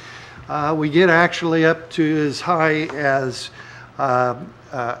 14. We get actually up to as high as a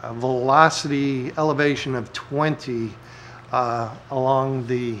velocity elevation of 20 along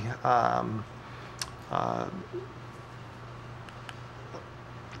the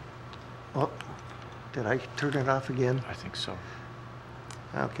oh, did I turn it off again? I think so.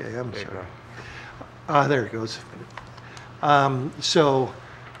 Okay, I'm There you sorry. There it goes. So,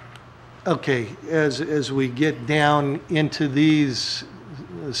 okay, as we get down into these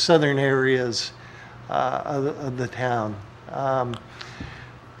southern areas of the town,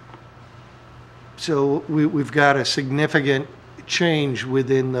 so we've got a significant change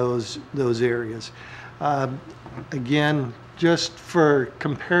within those areas. Again, just for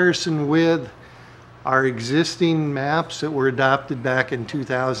comparison with our existing maps that were adopted back in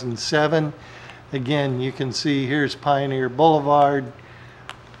 2007, again, you can see here's Pioneer Boulevard.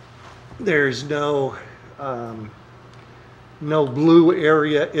 There's no blue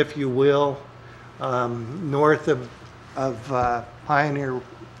area, if you will, north of Pioneer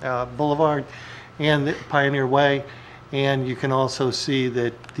Boulevard and the Pioneer Way. And you can also see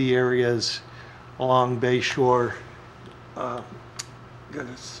that the areas along Bayshore,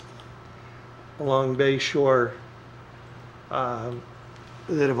 along Bayshore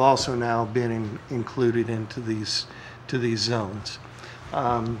that have also now been included into these zones.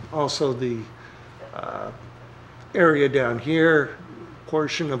 Also the area down here,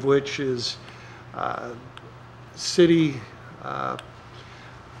 portion of which is city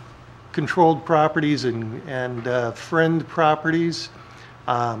controlled properties and friend properties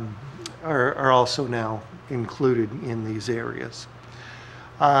are also now included in these areas.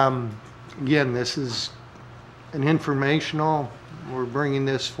 Again, this is an informational, we're bringing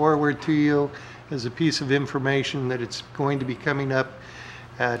this forward to you as a piece of information that it's going to be coming up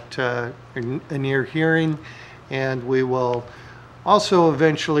at a near hearing, and we will also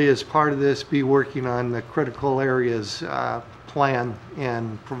eventually, as part of this, be working on the critical areas plan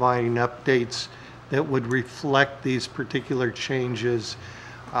and providing updates that would reflect these particular changes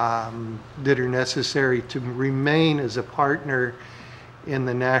that are necessary to remain as a partner in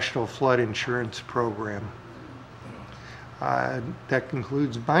the National Flood Insurance Program. That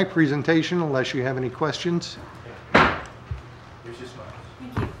concludes my presentation, unless you have any questions. Thank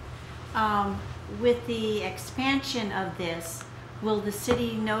you. With the expansion of this, will the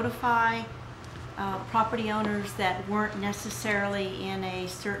city notify property owners that weren't necessarily in a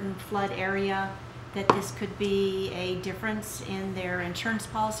certain flood area that this could be a difference in their insurance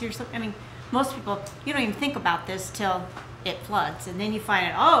policy or something? I mean, most people, you don't even think about this till it floods, and then you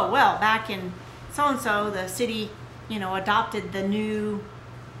find out, oh, well, back in so-and-so, the city, you know, adopted the new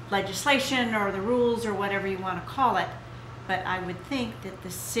legislation or the rules or whatever you want to call it. But I would think that the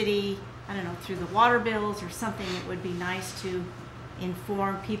city, I don't know, through the water bills or something, it would be nice to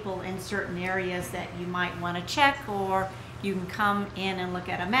inform people in certain areas that you might want to check, or you can come in and look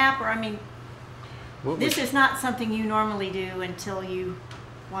at a map, or I mean, this is not something you normally do until you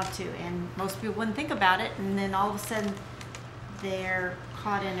want to, and most people wouldn't think about it, and then all of a sudden they're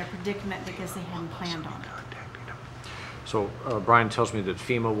caught in a predicament because they hadn't planned on it. So Brian tells me that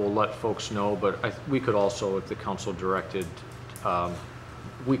FEMA will let folks know, but we could also, if the council directed,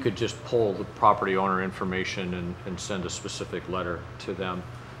 we could just pull the property owner information and send a specific letter to them.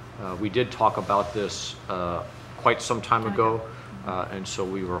 We did talk about this quite some time ago, and so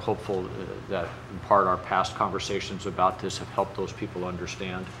we were hopeful that in part our past conversations about this have helped those people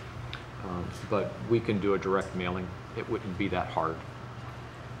understand. But we can do a direct mailing. It wouldn't be that hard.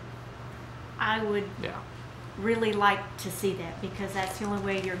 I would really like to see that, because that's the only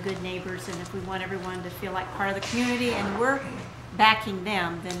way you're good neighbors, and if we want everyone to feel like part of the community and we're backing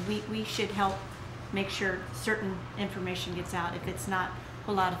them, then we should help make sure certain information gets out. If it's not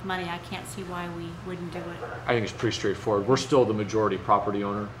a lot of money, I can't see why we wouldn't do it. I think it's pretty straightforward. We're still the majority property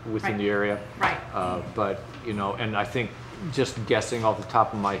owner within the area. Right. But, you know, and I think just guessing off the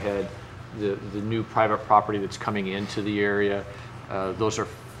top of my head, the new private property that's coming into the area, those are,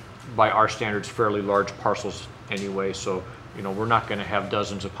 by our standards, fairly large parcels anyway. So, you know, we're not going to have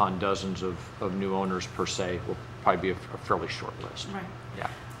dozens upon dozens of new owners per se. We'll probably be a fairly short list. Right.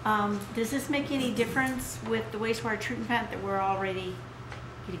 Yeah. Does this make any difference with the wastewater treatment plant that we're already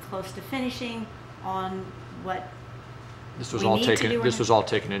getting close to finishing on what This was all taken. This was all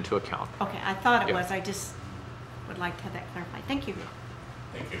taken into account. Okay, I thought it was. I just would like to have that clarified. Thank you.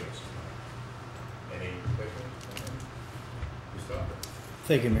 Thank you, Mr. Any questions? Mr. Albert?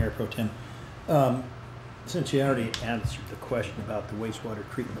 Thank you, Mayor Pro Tem. Since you already answered the question about the wastewater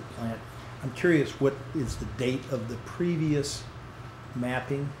treatment plant, I'm curious, what is the date of the previous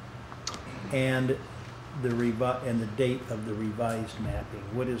mapping and the date of the revised mapping?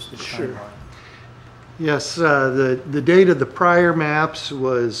 What is the timeline? Yes, the date of the prior maps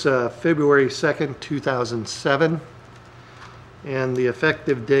was February 2nd, 2007, and the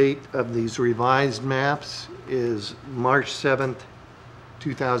effective date of these revised maps is March 7th,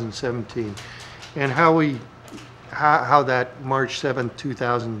 2017. And how that March 7th,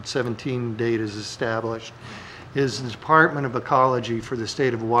 2017 date is established is the Department of Ecology for the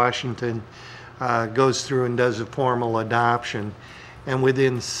state of Washington goes through and does a formal adoption. And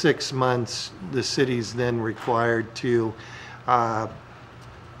within 6 months, the city's then required to update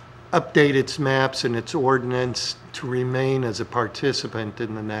its maps and its ordinance to remain as a participant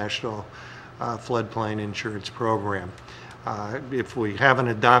in the National Floodplain Insurance Program. If we haven't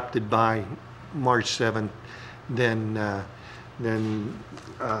adopted by March 7th, then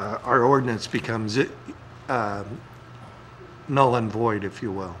our ordinance becomes null and void, if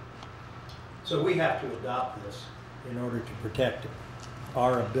you will. So we have to adopt this in order to protect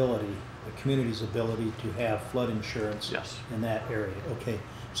our ability, the community's ability to have flood insurance in that area. Okay.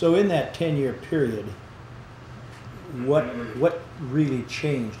 So in that 10-year period, what really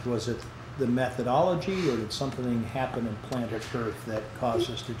changed? Was it the methodology, or did something happen in planet Earth that caused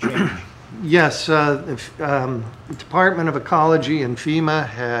us to change? Yes, the Department of Ecology and FEMA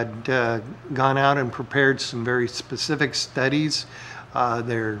had gone out and prepared some very specific studies.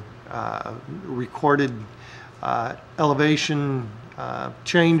 They're recorded elevation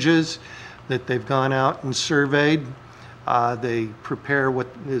changes that they've gone out and surveyed. They prepare what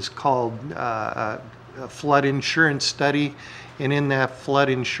is called a flood insurance study, and in that flood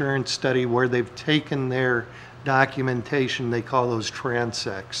insurance study, where they've taken their documentation, they call those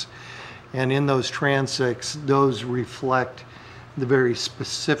transects. And in those transects, those reflect the very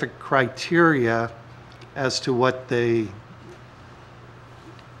specific criteria as to what they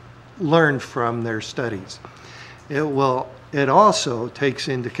learned from their studies. It also takes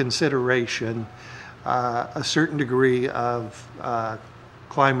into consideration a certain degree of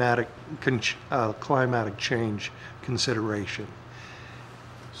climatic change consideration.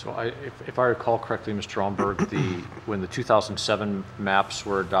 So if I recall correctly, Mr. Almberg, when the 2007 maps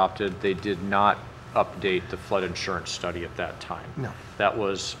were adopted, they did not update the flood insurance study at that time. No. That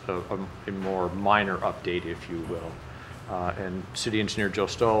was a more minor update, if you will. And City Engineer Joe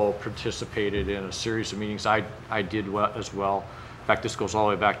Stoll participated in a series of meetings. I did as well. In fact, this goes all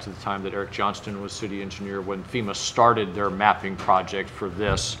the way back to the time that Eric Johnston was city engineer when FEMA started their mapping project for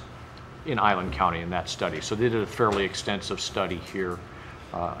this in Island County in that study. So they did a fairly extensive study here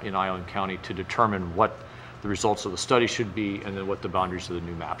in Island County to determine what the results of the study should be and then what the boundaries of the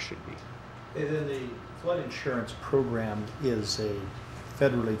new map should be. And then the flood insurance program is a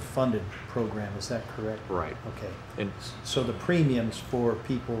federally funded program, is that correct? Right. Okay. And so the premiums for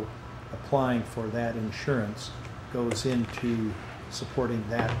people applying for that insurance goes into supporting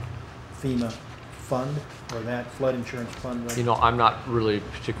that FEMA fund or that flood insurance fund? Right? You know, I'm not really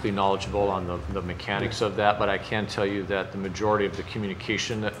particularly knowledgeable on the mechanics of that, but I can tell you that the majority of the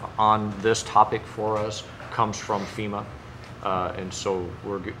communication on this topic for us comes from FEMA, and so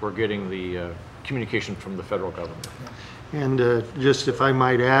we're getting the communication from the federal government. And just if I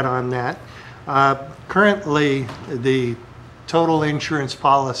might add on that, currently the total insurance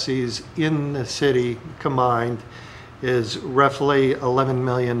policies in the city combined is roughly $11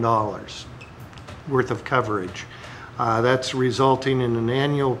 million worth of coverage. That's resulting in an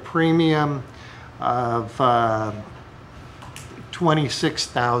annual premium of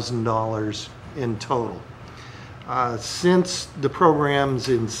 $26,000 in total. Since the program's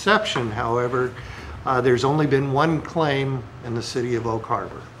inception, however, there's only been one claim in the city of Oak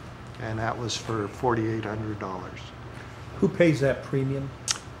Harbor, and that was for $4,800. Who pays that premium?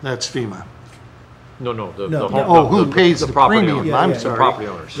 That's FEMA. No, who pays the property premium? owner. Yeah, I'm yeah. sorry. The property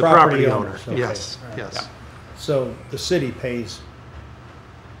owners. The property owner. owners, okay. Yes, Right. yes. Yeah. So the city pays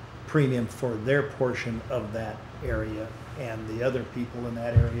premium for their portion of that area, and the other people in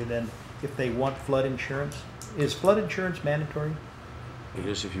that area then, if they want flood insurance, is flood insurance mandatory? It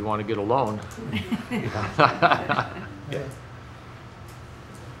is if you want to get a loan. Yeah.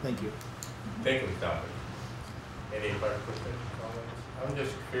 Thank you. Thank you, Mr. Almberg. Any further questions, comments? I'm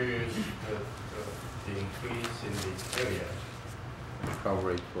just curious the increase in the area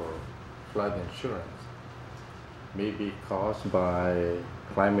coverage for flood insurance may be caused by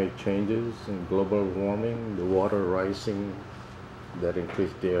climate changes and global warming, the water rising that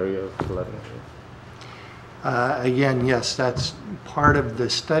increase the area of flooding. Again, yes, that's part of the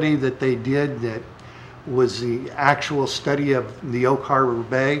study that they did that was the actual study of the Oak Harbor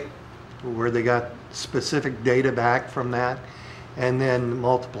Bay, where they got specific data back from that, and then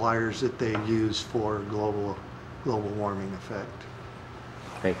multipliers that they use for global warming effect.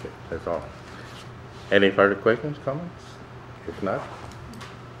 Thank you. That's all. Any further questions, comments? If not,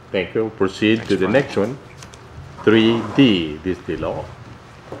 thank you. Proceed to the next one. 3D, this is the law.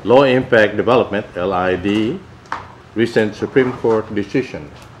 Low Impact Development, LID, recent Supreme Court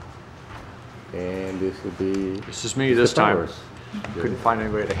decision. And this will be... This is me this time. Couldn't find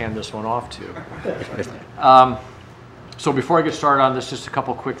anybody to hand this one off to. So before I get started on this, just a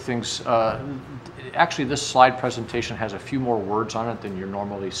couple quick things. Actually, this slide presentation has a few more words on it than you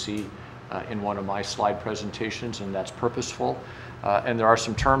normally see in one of my slide presentations, and that's purposeful. And there are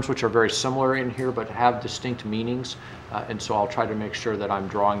some terms which are very similar in here but have distinct meanings, and so I'll try to make sure that I'm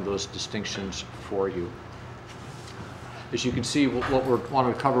drawing those distinctions for you. As you can see, what we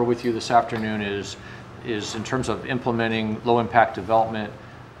want to cover with you this afternoon is in terms of implementing low-impact development.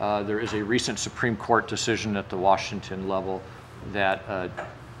 There is a recent Supreme Court decision at the Washington level that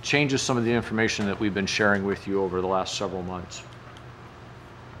changes some of the information that we've been sharing with you over the last several months.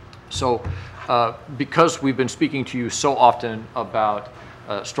 So because we've been speaking to you so often about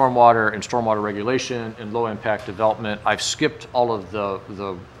stormwater and stormwater regulation and low-impact development, I've skipped all of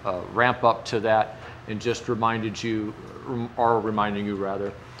the ramp up to that and just reminding you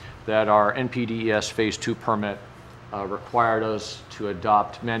rather, that our NPDES Phase 2 permit required us to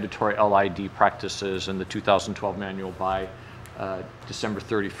adopt mandatory LID practices in the 2012 manual by December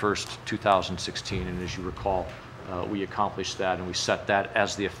 31st, 2016. And as you recall, we accomplished that and we set that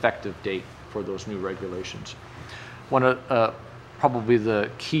as the effective date for those new regulations. One of probably the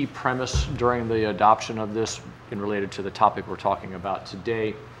key premise during the adoption of this and related to the topic we're talking about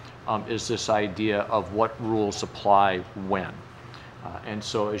today is this idea of what rules apply when. And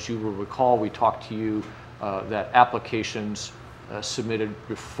so as you will recall, we talked to you that applications submitted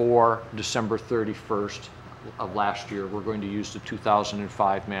before December 31st of last year, we're going to use the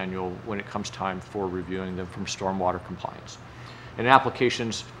 2005 manual when it comes time for reviewing them from stormwater compliance. And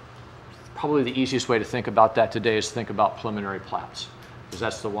applications, probably the easiest way to think about that today is think about preliminary plats, because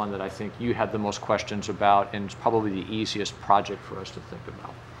that's the one that I think you had the most questions about, and it's probably the easiest project for us to think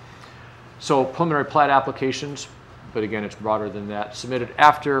about. So preliminary plat applications, but again, it's broader than that, submitted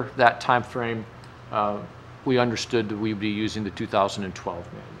after that time frame, we understood that we'd be using the 2012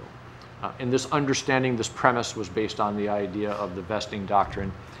 manual. And this understanding, this premise was based on the idea of the vesting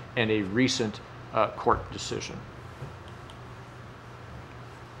doctrine and a recent court decision.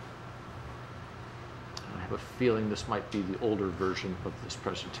 I have a feeling this might be the older version of this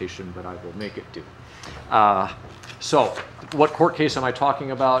presentation, but I will make it do. So what court case am I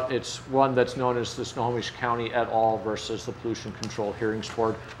talking about? It's one that's known as the Snohomish County et al. Versus the Pollution Control Hearings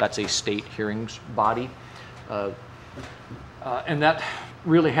Board. That's a state hearings body. And that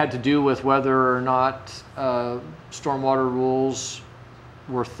really had to do with whether or not stormwater rules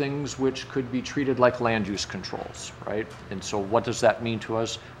were things which could be treated like land use controls, right? And so what does that mean to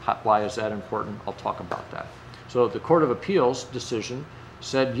us? Why is that important? I'll talk about that. So the Court of Appeals decision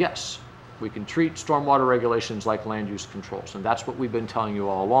said, yes, we can treat stormwater regulations like land use controls. And that's what we've been telling you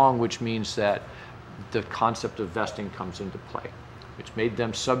all along, which means that the concept of vesting comes into play, which made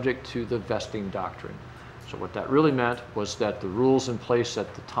them subject to the vesting doctrine. So what that really meant was that the rules in place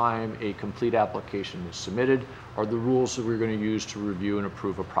at the time a complete application is submitted are the rules that we're going to use to review and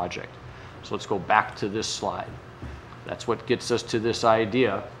approve a project. So let's go back to this slide. That's what gets us to this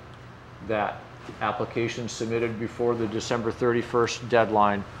idea that applications submitted before the December 31st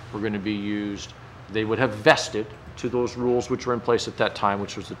deadline were going to be used. They would have vested to those rules which were in place at that time,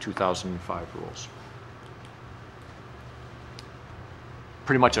 which was the 2005 rules.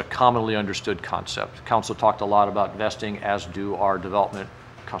 Pretty much a commonly understood concept. Council talked a lot about vesting, as do our development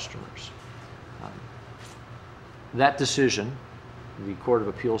customers. That decision, the Court of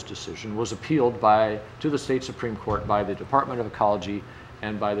Appeals decision, was appealed to the state Supreme Court by the Department of Ecology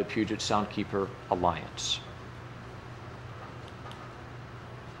and by the Puget Soundkeeper Alliance.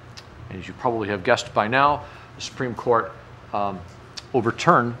 And as you probably have guessed by now, the Supreme Court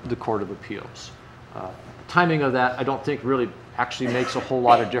overturned the Court of Appeals. Timing of that, I don't think really actually makes a whole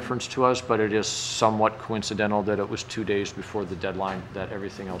lot of difference to us, but it is somewhat coincidental that it was 2 days before the deadline that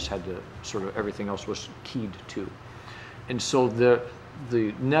everything else had to everything else was keyed to. And so the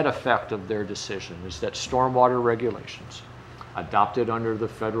net effect of their decision is that stormwater regulations adopted under the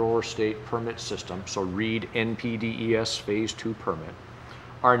federal or state permit system, so read NPDES Phase 2 permit,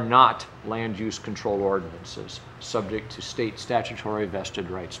 are not land use control ordinances subject to state statutory vested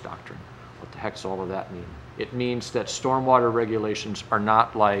rights doctrine. What the heck's all of that mean? It means that stormwater regulations are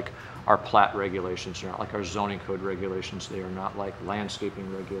not like our plat regulations, they're not like our zoning code regulations, they are not like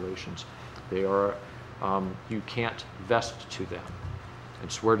landscaping regulations. They are, you can't vest to them.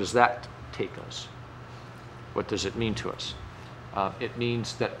 And so where does that take us? What does it mean to us? It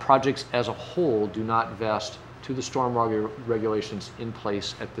means that projects as a whole do not vest to the stormwater regulations in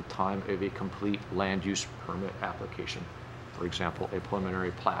place at the time of a complete land use permit application. For example, a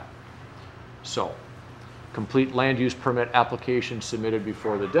preliminary plat. So, complete land use permit applications submitted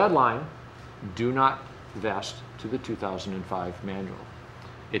before the deadline do not vest to the 2005 manual.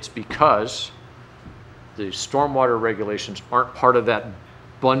 It's because the stormwater regulations aren't part of that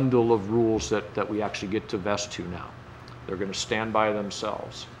bundle of rules that we actually get to vest to now. They're going to stand by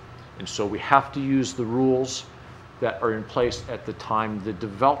themselves. And so we have to use the rules that are in place at the time the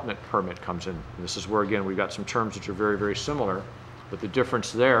development permit comes in. And this is where, again, we've got some terms which are very, very similar, but the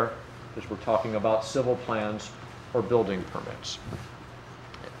difference there is we're talking about civil plans or building permits.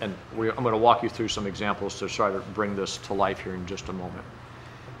 And I'm going to walk you through some examples to try to bring this to life here in just a moment.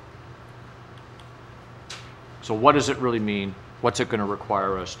 So what does it really mean? What's it going to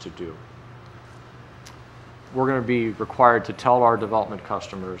require us to do? We're going to be required to tell our development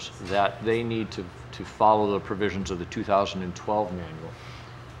customers that they need to follow the provisions of the 2012 manual,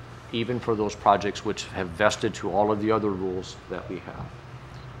 even for those projects which have vested to all of the other rules that we have,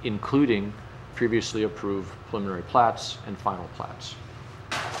 including previously approved preliminary plats and final plats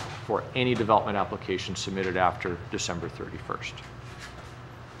for any development application submitted after December 31st.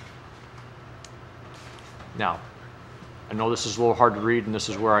 Now, I know this is a little hard to read, and this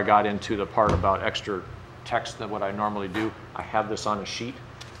is where I got into the part about extra text than what I normally do. I have this on a sheet,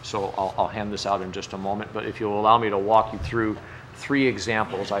 so I'll hand this out in just a moment, but if you'll allow me to walk you through 3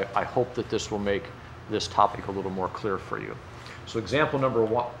 examples, I hope that this will make this topic a little more clear for you. So example number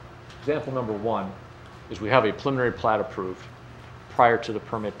one is we have a preliminary plat approved prior to the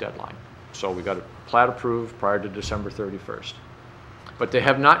permit deadline. So we got a plat approved prior to December 31st. But they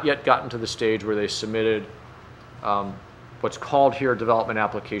have not yet gotten to the stage where they submitted what's called here a development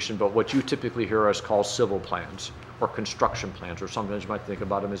application, but what you typically hear us call civil plans or construction plans, or sometimes you might think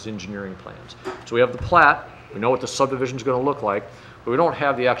about them as engineering plans. So we have the plat, we know what the subdivision is going to look like, but we don't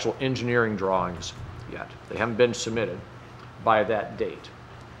have the actual engineering drawings yet. They haven't been submitted by that date.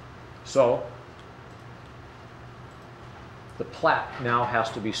 So the plat now has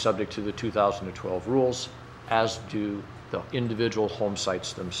to be subject to the 2012 rules, as do the individual home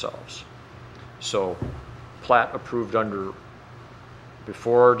sites themselves. So plat approved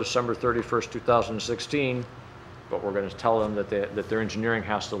before December 31st, 2016, but we're going to tell them that their engineering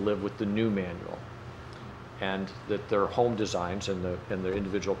has to live with the new manual, and that their home designs and their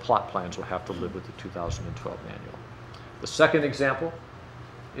individual plot plans will have to live with the 2012 manual. The second example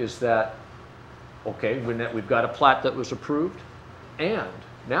is that, okay, we've got a plat that was approved, and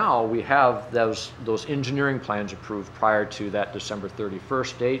now we have those engineering plans approved prior to that December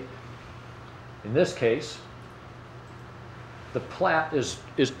 31st date. In this case, the plat is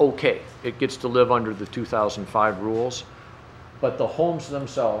okay. It gets to live under the 2005 rules, but the homes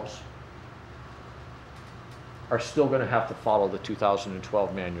themselves are still going to have to follow the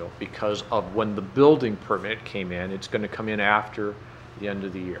 2012 manual because of when the building permit came in. It's going to come in after the end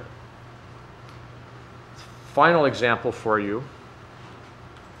of the year. Final example for you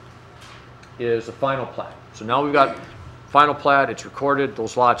is a final plat. So now we've got final plat, it's recorded,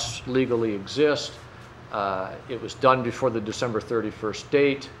 those lots legally exist. It was done before the December 31st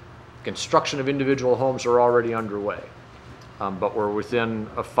date. Construction of individual homes are already underway, but we're within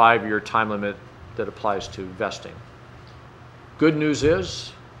a 5-year time limit that applies to vesting. Good news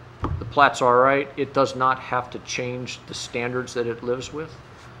is the plat's all right. It does not have to change the standards that it lives with.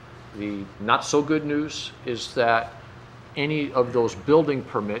 The not so good news is that any of those building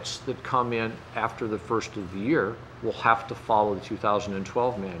permits that come in after the first of the year will have to follow the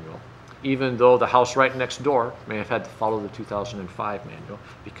 2012 manual, even though the house right next door may have had to follow the 2005 manual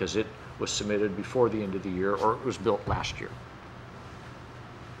because it was submitted before the end of the year or it was built last year.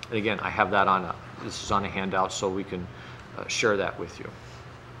 And again, I have that this is on a handout so we can share that with you.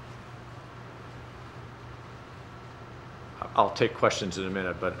 I'll take questions in a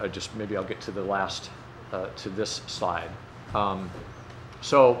minute, but maybe I'll get to the last, to this slide.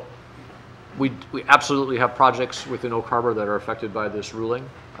 So we absolutely have projects within Oak Harbor that are affected by this ruling.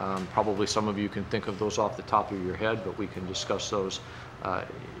 Probably some of you can think of those off the top of your head, but we can discuss those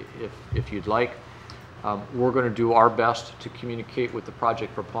if you'd like. We're going to do our best to communicate with the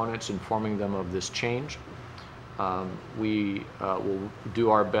project proponents, informing them of this change. We will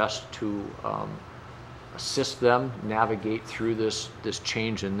do our best to assist them navigate through this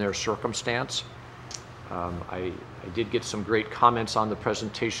change in their circumstance. I did get some great comments on the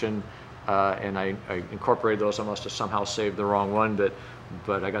presentation, and I incorporated those. I must have somehow saved the wrong one,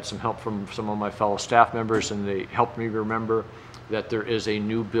 but I got some help from some of my fellow staff members, and they helped me remember that there is a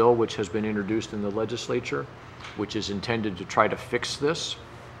new bill which has been introduced in the legislature, which is intended to try to fix this.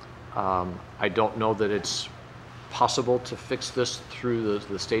 I don't know that it's possible to fix this through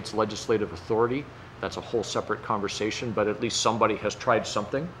the state's legislative authority. That's a whole separate conversation, but at least somebody has tried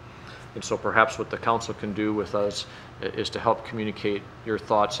something. And so perhaps what the council can do with us is to help communicate your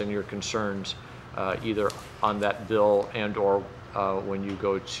thoughts and your concerns either on that bill and or when you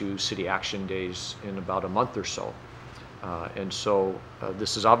go to city action days in about a month or so. And so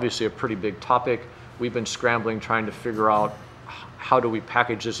this is obviously a pretty big topic. We've been scrambling trying to figure out how do we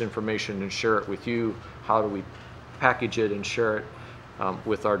package this information and share it with you? How do we package it and share it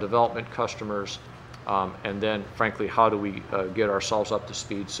with our development customers? And then, frankly, how do we get ourselves up to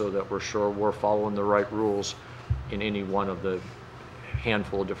speed so that we're sure we're following the right rules in any one of the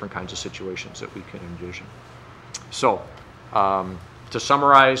handful of different kinds of situations that we can envision. So, to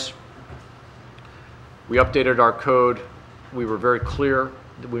summarize, we updated our code. We were very clear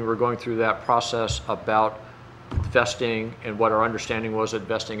that we were going through that process about vesting and what our understanding was at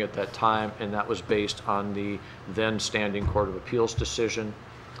vesting at that time, and that was based on the then standing Court of Appeals decision.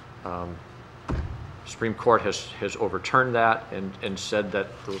 Supreme Court has overturned that and said that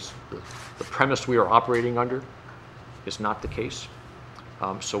the premise we are operating under is not the case.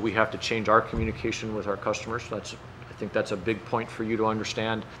 So we have to change our communication with our customers. I think that's a big point for you to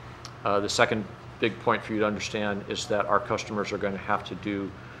understand. The second big point for you to understand is that our customers are going to have to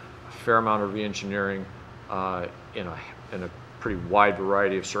do a fair amount of re-engineering in a pretty wide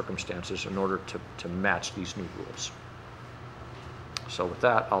variety of circumstances in order to match these new rules. So with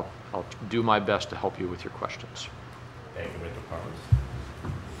that, I'll do my best to help you with your questions. Thank you, Mr. Powers.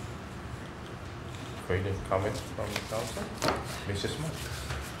 Further comments from the council? Mrs.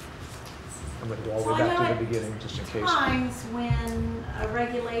 Smith. I'm going to go all the way back to the beginning just in case. Times when a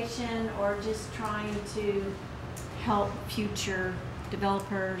regulation or just trying to help future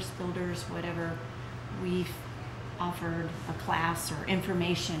developers, builders, whatever, we've offered a class or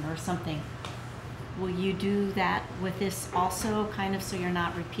information or something. Will you do that with this also, kind of, so you're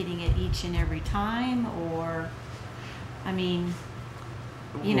not repeating it each and every time? Or, I mean,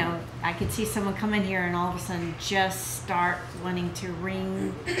 you know, I could see someone come in here and all of a sudden just start wanting to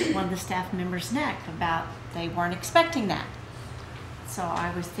wring one of the staff members' neck about they weren't expecting that. So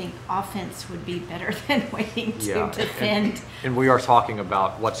I would think offense would be better than waiting to defend. And we are talking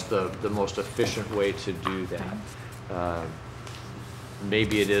about what's the most efficient way to do that.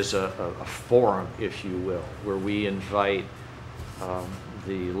 Maybe it is a forum, if you will, where we invite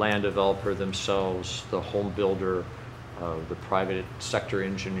the land developer themselves, the home builder, the private sector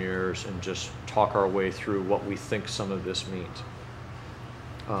engineers, and just talk our way through what we think some of this means.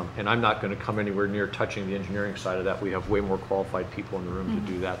 And I'm not going to come anywhere near touching the engineering side of that. We have way more qualified people in the room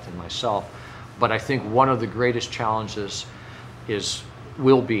to do that than myself. But I think one of the greatest challenges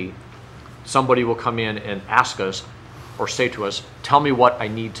will be somebody will come in and ask us or say to us, tell me what I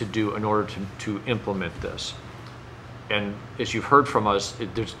need to do in order to implement this. And as you've heard from us,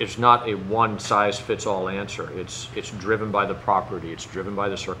 it's not a one-size-fits-all answer. It's driven by the property, it's driven by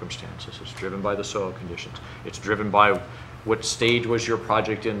the circumstances, it's driven by the soil conditions, it's driven by what stage was your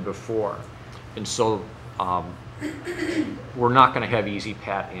project in before. And so we're not going to have easy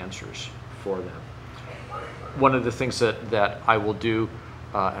pat answers for them. One of the things that I will do,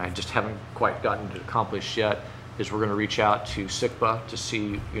 and I just haven't quite gotten to accomplish yet, is we're going to reach out to SICPA to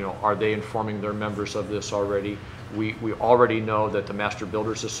see, are they informing their members of this already? We already know that the Master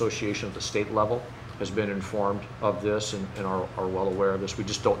Builders Association at the state level has been informed of this and are well aware of this. We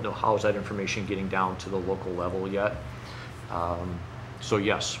just don't know how is that information getting down to the local level yet. So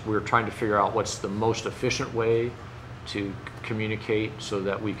yes, we're trying to figure out what's the most efficient way to communicate so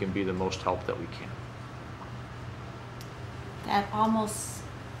that we can be the most help that we can. That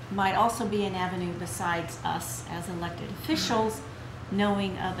might also be an avenue besides us as elected officials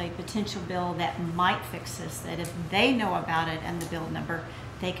knowing of a potential bill that might fix this, that if they know about it and the bill number,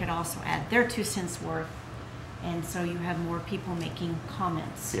 they could also add their 2 cents worth, and so you have more people making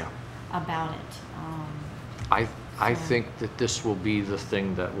comments about it. I think that this will be the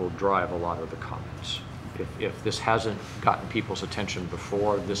thing that will drive a lot of the comments. If this hasn't gotten people's attention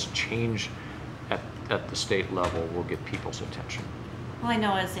before, this change at the state level will get people's attention. Well, I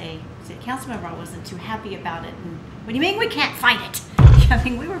know as a council member, I wasn't too happy about it. And what do you mean we can't fight it? I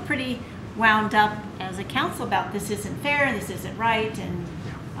mean, we were pretty wound up as a council about this isn't fair, this isn't right. And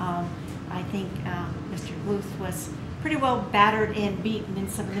I think Mr. Bluth was pretty well battered and beaten in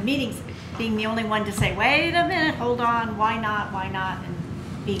some of the meetings, being the only one to say, wait a minute, hold on, why not, and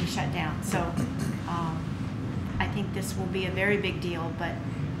being shut down. So I think this will be a very big deal, but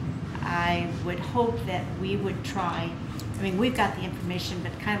I would hope that we would try, I mean, we've got the information,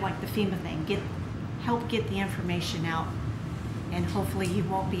 but kind of like the FEMA thing, help get the information out, and hopefully you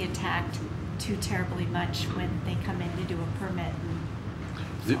won't be attacked too terribly much when they come in to do a permit.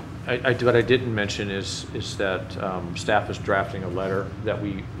 What I didn't mention is that staff is drafting a letter that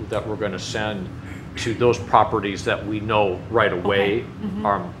we're going to send to those properties that we know right away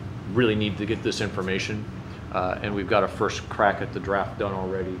really need to get this information, and we've got a first crack at the draft done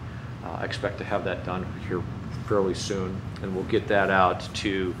already. I expect to have that done here fairly soon, and we'll get that out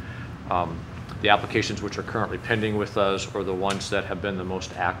to the applications which are currently pending with us, or the ones that have been the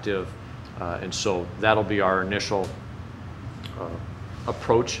most active, and so that'll be our initial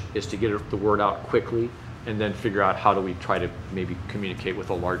approach, is to get the word out quickly and then figure out how do we try to maybe communicate with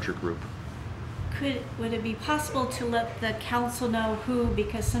a larger group. Would it be possible to let the council know who,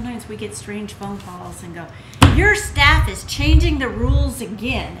 because sometimes we get strange phone calls and go, your staff is changing the rules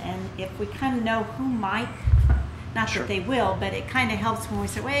again, and if we kind of know who might, not Sure. that they will, but it kind of helps when we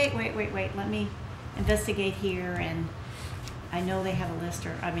say, wait, let me investigate here, and I know they have a list,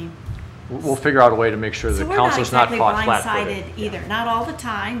 or, I mean. We'll figure out a way to make sure So the we're council's not not exactly caught flat-footed. blindsided either, not all the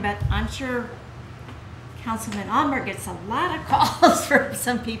time, but I'm sure Councilman Almer gets a lot of calls from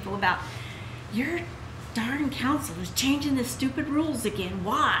some people about, your darn council is changing the stupid rules again,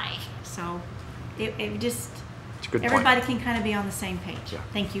 why? So it just, It's a good point. everybody can kind of be on the same page. Yeah.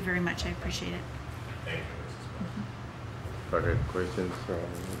 Thank you very much, I appreciate it. Thank you, Further questions from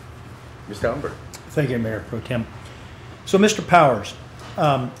Mr. Umber? Thank you, Mayor Pro Tem. So, Mr. Powers,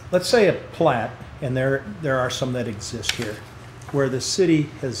 let's say a plat, and there are some that exist here, where the city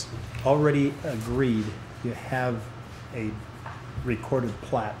has already agreed you have a recorded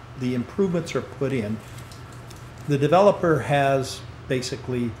plat. The improvements are put in. The developer has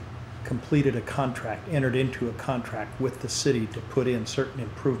basically completed a contract, entered into a contract with the city to put in certain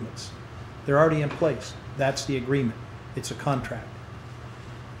improvements. They're already in place. That's the agreement. It's a contract.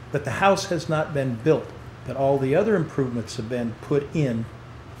 But the house has not been built, but all the other improvements have been put in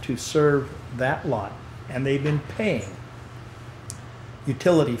to serve that lot, and they've been paying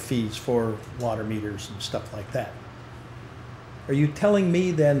utility fees for water meters and stuff like that. Are you telling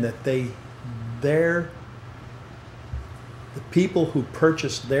me then that the people who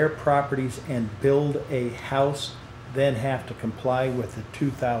purchase their properties and build a house then have to comply with the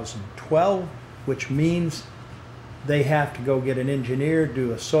 2012, which means they have to go get an engineer,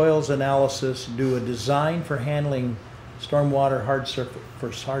 do a soils analysis, do a design for handling stormwater hard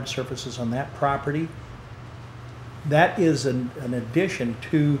surfaces on that property? That is an addition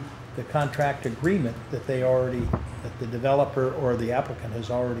to the contract agreement that that the developer or the applicant has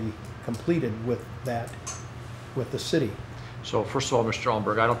already completed with the city. So first of all, Mr.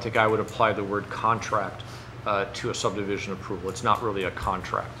 Ellenberg, I don't think I would apply the word contract to a subdivision approval. It's not really a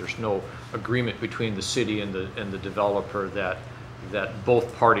contract. There's no agreement between the city and the developer that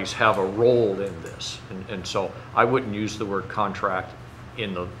both parties have a role in this. And so I wouldn't use the word contract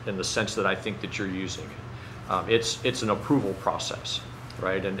in the sense that I think that you're using it. It's an approval process,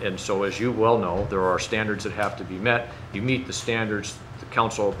 right? And so as you well know, there are standards that have to be met. You meet the standards, the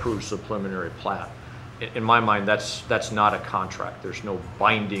council approves the preliminary plat. In my mind, that's not a contract. There's no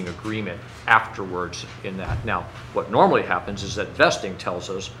binding agreement afterwards in that. Now, what normally happens is that vesting tells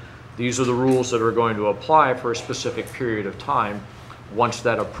us these are the rules that are going to apply for a specific period of time once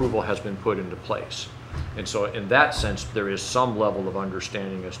that approval has been put into place. And so in that sense, there is some level of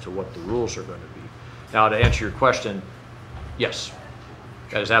understanding as to what the rules are going to be. Now, to answer your question, yes,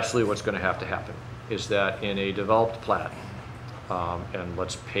 that is absolutely what's going to happen, is that in a developed plat, and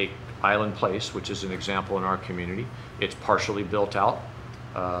let's take Island Place, which is an example in our community, it's partially built out.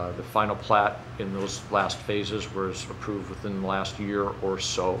 The final plat in those last phases was approved within the last year or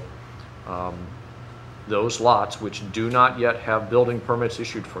so. Those lots which do not yet have building permits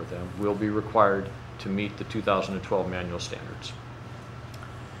issued for them will be required to meet the 2012 manual standards.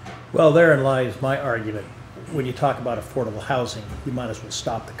 Well, therein lies my argument. When you talk about affordable housing, you might as well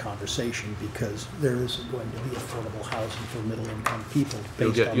stop the conversation, because there isn't going to be affordable housing for middle-income people.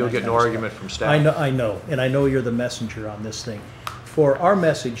 You'll get no argument from staff. I know, and I know you're the messenger on this thing. For our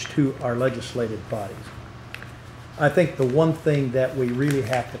message to our legislative bodies, I think the one thing that we really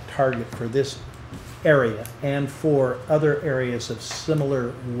have to target for this area and for other areas of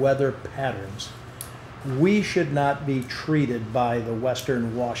similar weather patterns, we should not be treated by the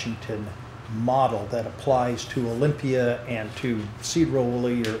Western Washington model that applies to Olympia and to Cedar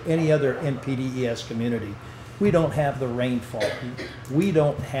Woolley or any other NPDES community We don't have the rainfall. We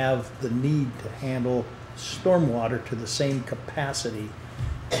don't have the need to handle stormwater to the same capacity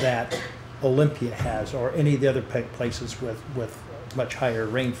that Olympia has or any of the other places with much higher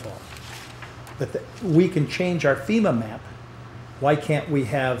rainfall. But we can change our FEMA map. Why can't we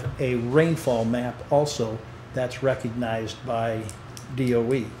have a rainfall map also that's recognized by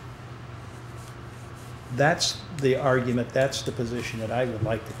DOE? That's the argument, that's the position that I would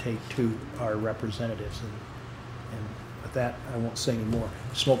like to take to our representatives. And with that, I won't say any more.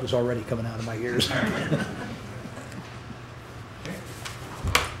 Smoke is already coming out of my ears.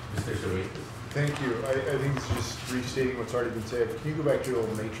 Thank you. I think it's just restating what's already been said. Can you go back to your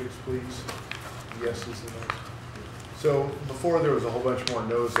old matrix, please? Yeses and no's. So before there was a whole bunch more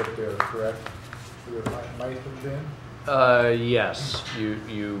no's up there, correct? There might have been? Yes,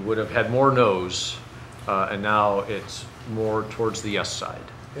 you would have had more no's, and now it's more towards the yes side.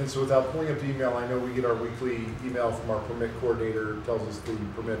 And so without pulling up the email, I know we get our weekly email from our permit coordinator, tells us the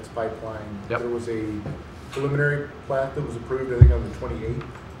permits pipeline. Yep. There was a preliminary plat that was approved, I think, on the 28th,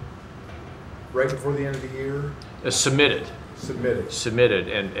 right before the end of the year. Submitted. Submitted.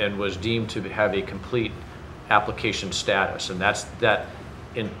 And was deemed to have a complete application status. And that's that.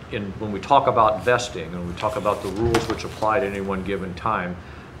 When we talk about vesting and we talk about the rules which apply at any one given time,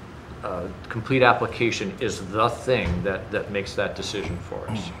 complete application is the thing that makes that decision for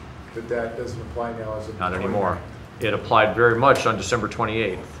us. But that doesn't apply now as of Not anymore. It applied very much on December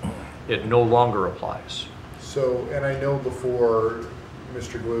 28th. It no longer applies. So, and I know before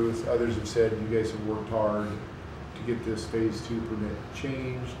Mr. Gluth, others have said you guys have worked hard to get this phase 2 permit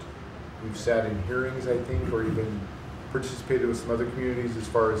changed. We've sat in hearings, I think, or even participated with some other communities as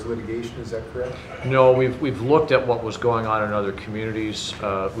far as litigation. Is that correct? No, we've looked at what was going on in other communities.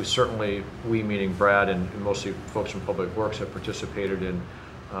 We meaning Brad and mostly folks from Public Works, have participated in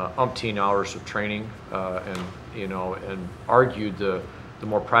umpteen hours of training and argued the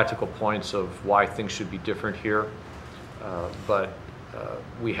more practical points of why things should be different here. But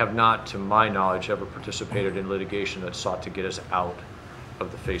we have not, to my knowledge, ever participated in litigation that sought to get us out of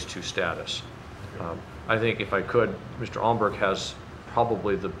the phase 2 status. I think if I could, Mr. Almberg has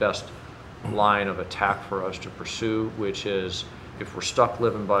probably the best line of attack for us to pursue, which is if we're stuck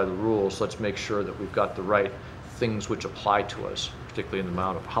living by the rules, let's make sure that we've got the right things which apply to us, particularly in the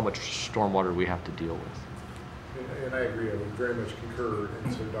amount of how much stormwater we have to deal with. And I agree, I would very much concur.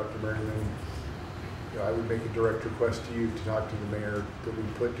 And so, Dr. Merriman, I would make a direct request to you to talk to the mayor that we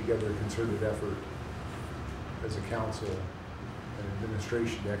put together a concerted effort as a council and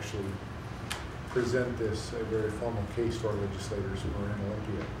administration to actually present this a very formal case to our legislators who are in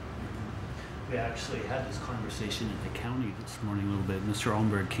Olympia. We actually had this conversation at the county this morning a little bit. Mr.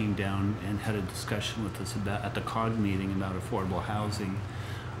 Almberg came down and had a discussion with us about at the COG meeting about affordable housing.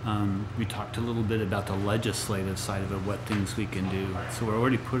 We talked a little bit about the legislative side of it, what things we can do. So we're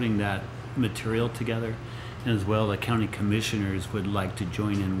already putting that material together. And as well, the county commissioners would like to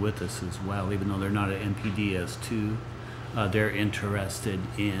join in with us as well, even though they're not an MPDS2. They're interested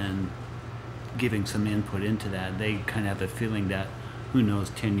in giving some input into that. They kind of have a feeling that, who knows,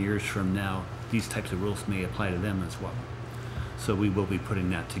 10 years from now, these types of rules may apply to them as well. So we will be putting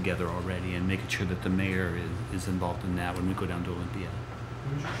that together already and making sure that the mayor is involved in that when we go down to Olympia.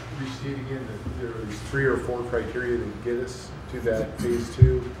 Would you restate again that there are 3 or 4 criteria that get us to that phase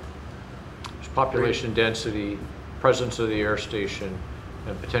 2? There's population density, presence of the air station,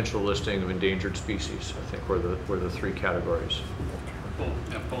 and potential listing of endangered species, I think, were the 3 categories.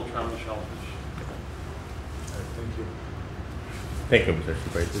 Full trout and shellfish. Thank you. Thank you, Mr.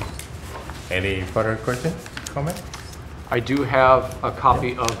 Supervisor. Any further questions, comments? I do have a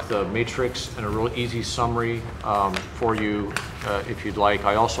copy of the matrix and a real easy summary for you if you'd like.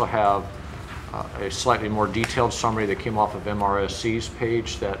 I also have a slightly more detailed summary that came off of MRSC's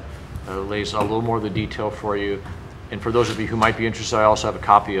page that lays a little more of the detail for you. And for those of you who might be interested, I also have a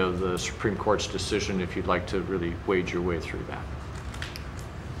copy of the Supreme Court's decision if you'd like to really wade your way through that.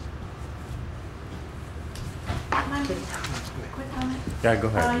 Quick comment. Yeah, go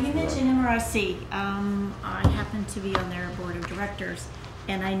ahead. You mentioned MRSC. I happen to be on their board of directors,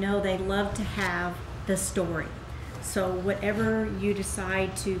 and I know they love to have the story. So whatever you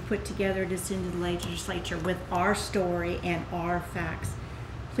decide to put together to send to the legislature with our story and our facts,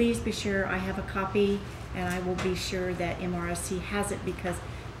 please be sure I have a copy, and I will be sure that MRSC has it, because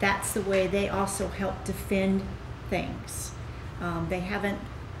that's the way they also help defend things.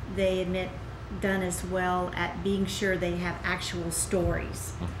 They admit, done as well at being sure they have actual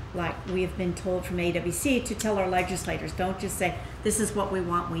stories. Like we have been told from AWC to tell our legislators, don't just say, this is what we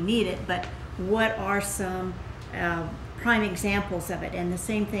want, we need it, but what are some prime examples of it, and the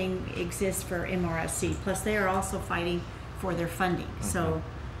same thing exists for MRSC. Plus, they are also fighting for their funding. So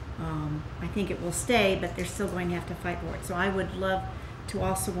I think it will stay, but they're still going to have to fight for it. So I would love to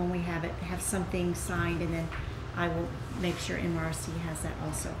also, when we have it, have something signed, and then I will make sure MRSC has that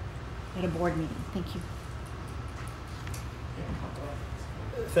also at a board meeting. Thank you.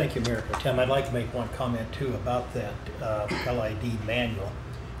 Thank you, Mayor Pro Tem. I'd like to make one comment too about that LID manual.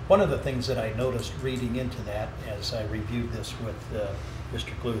 One of the things that I noticed reading into that as I reviewed this with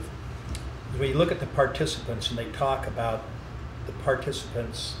Mr. Gluth is when you look at the participants and they talk about the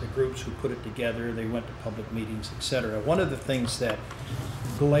participants, the groups who put it together, they went to public meetings, etc. One of the things that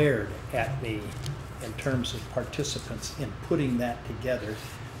glared at me in terms of participants in putting that together,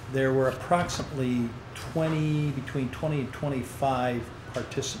 there were approximately between 20 and 25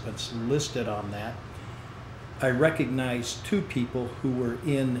 participants listed on that. I recognized 2 people who were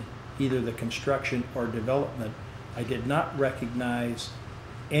in either the construction or development. I did not recognize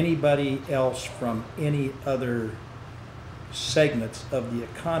anybody else from any other segments of the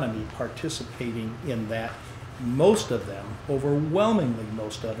economy participating in that. Most of them, overwhelmingly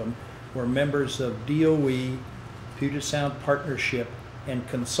most of them, were members of DOE, Puget Sound Partnership, and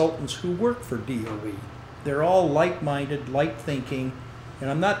consultants who work for DOE. They're all like-minded, like-thinking, and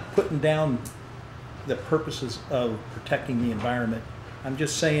I'm not putting down the purposes of protecting the environment. I'm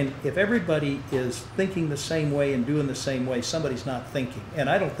just saying if everybody is thinking the same way and doing the same way, somebody's not thinking. And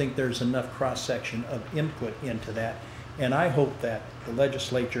I don't think there's enough cross-section of input into that. And I hope that the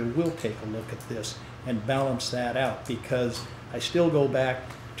legislature will take a look at this and balance that out, because I still go back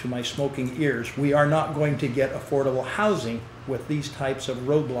to my smoking ears. We are not going to get affordable housing with these types of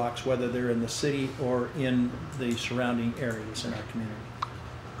roadblocks, whether they're in the city or in the surrounding areas in our community.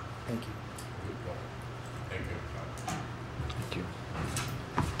 Thank you. Thank you.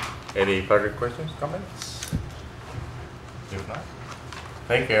 Any further questions, comments? If not,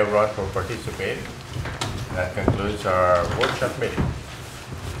 thank you everyone for participating. That concludes our workshop meeting.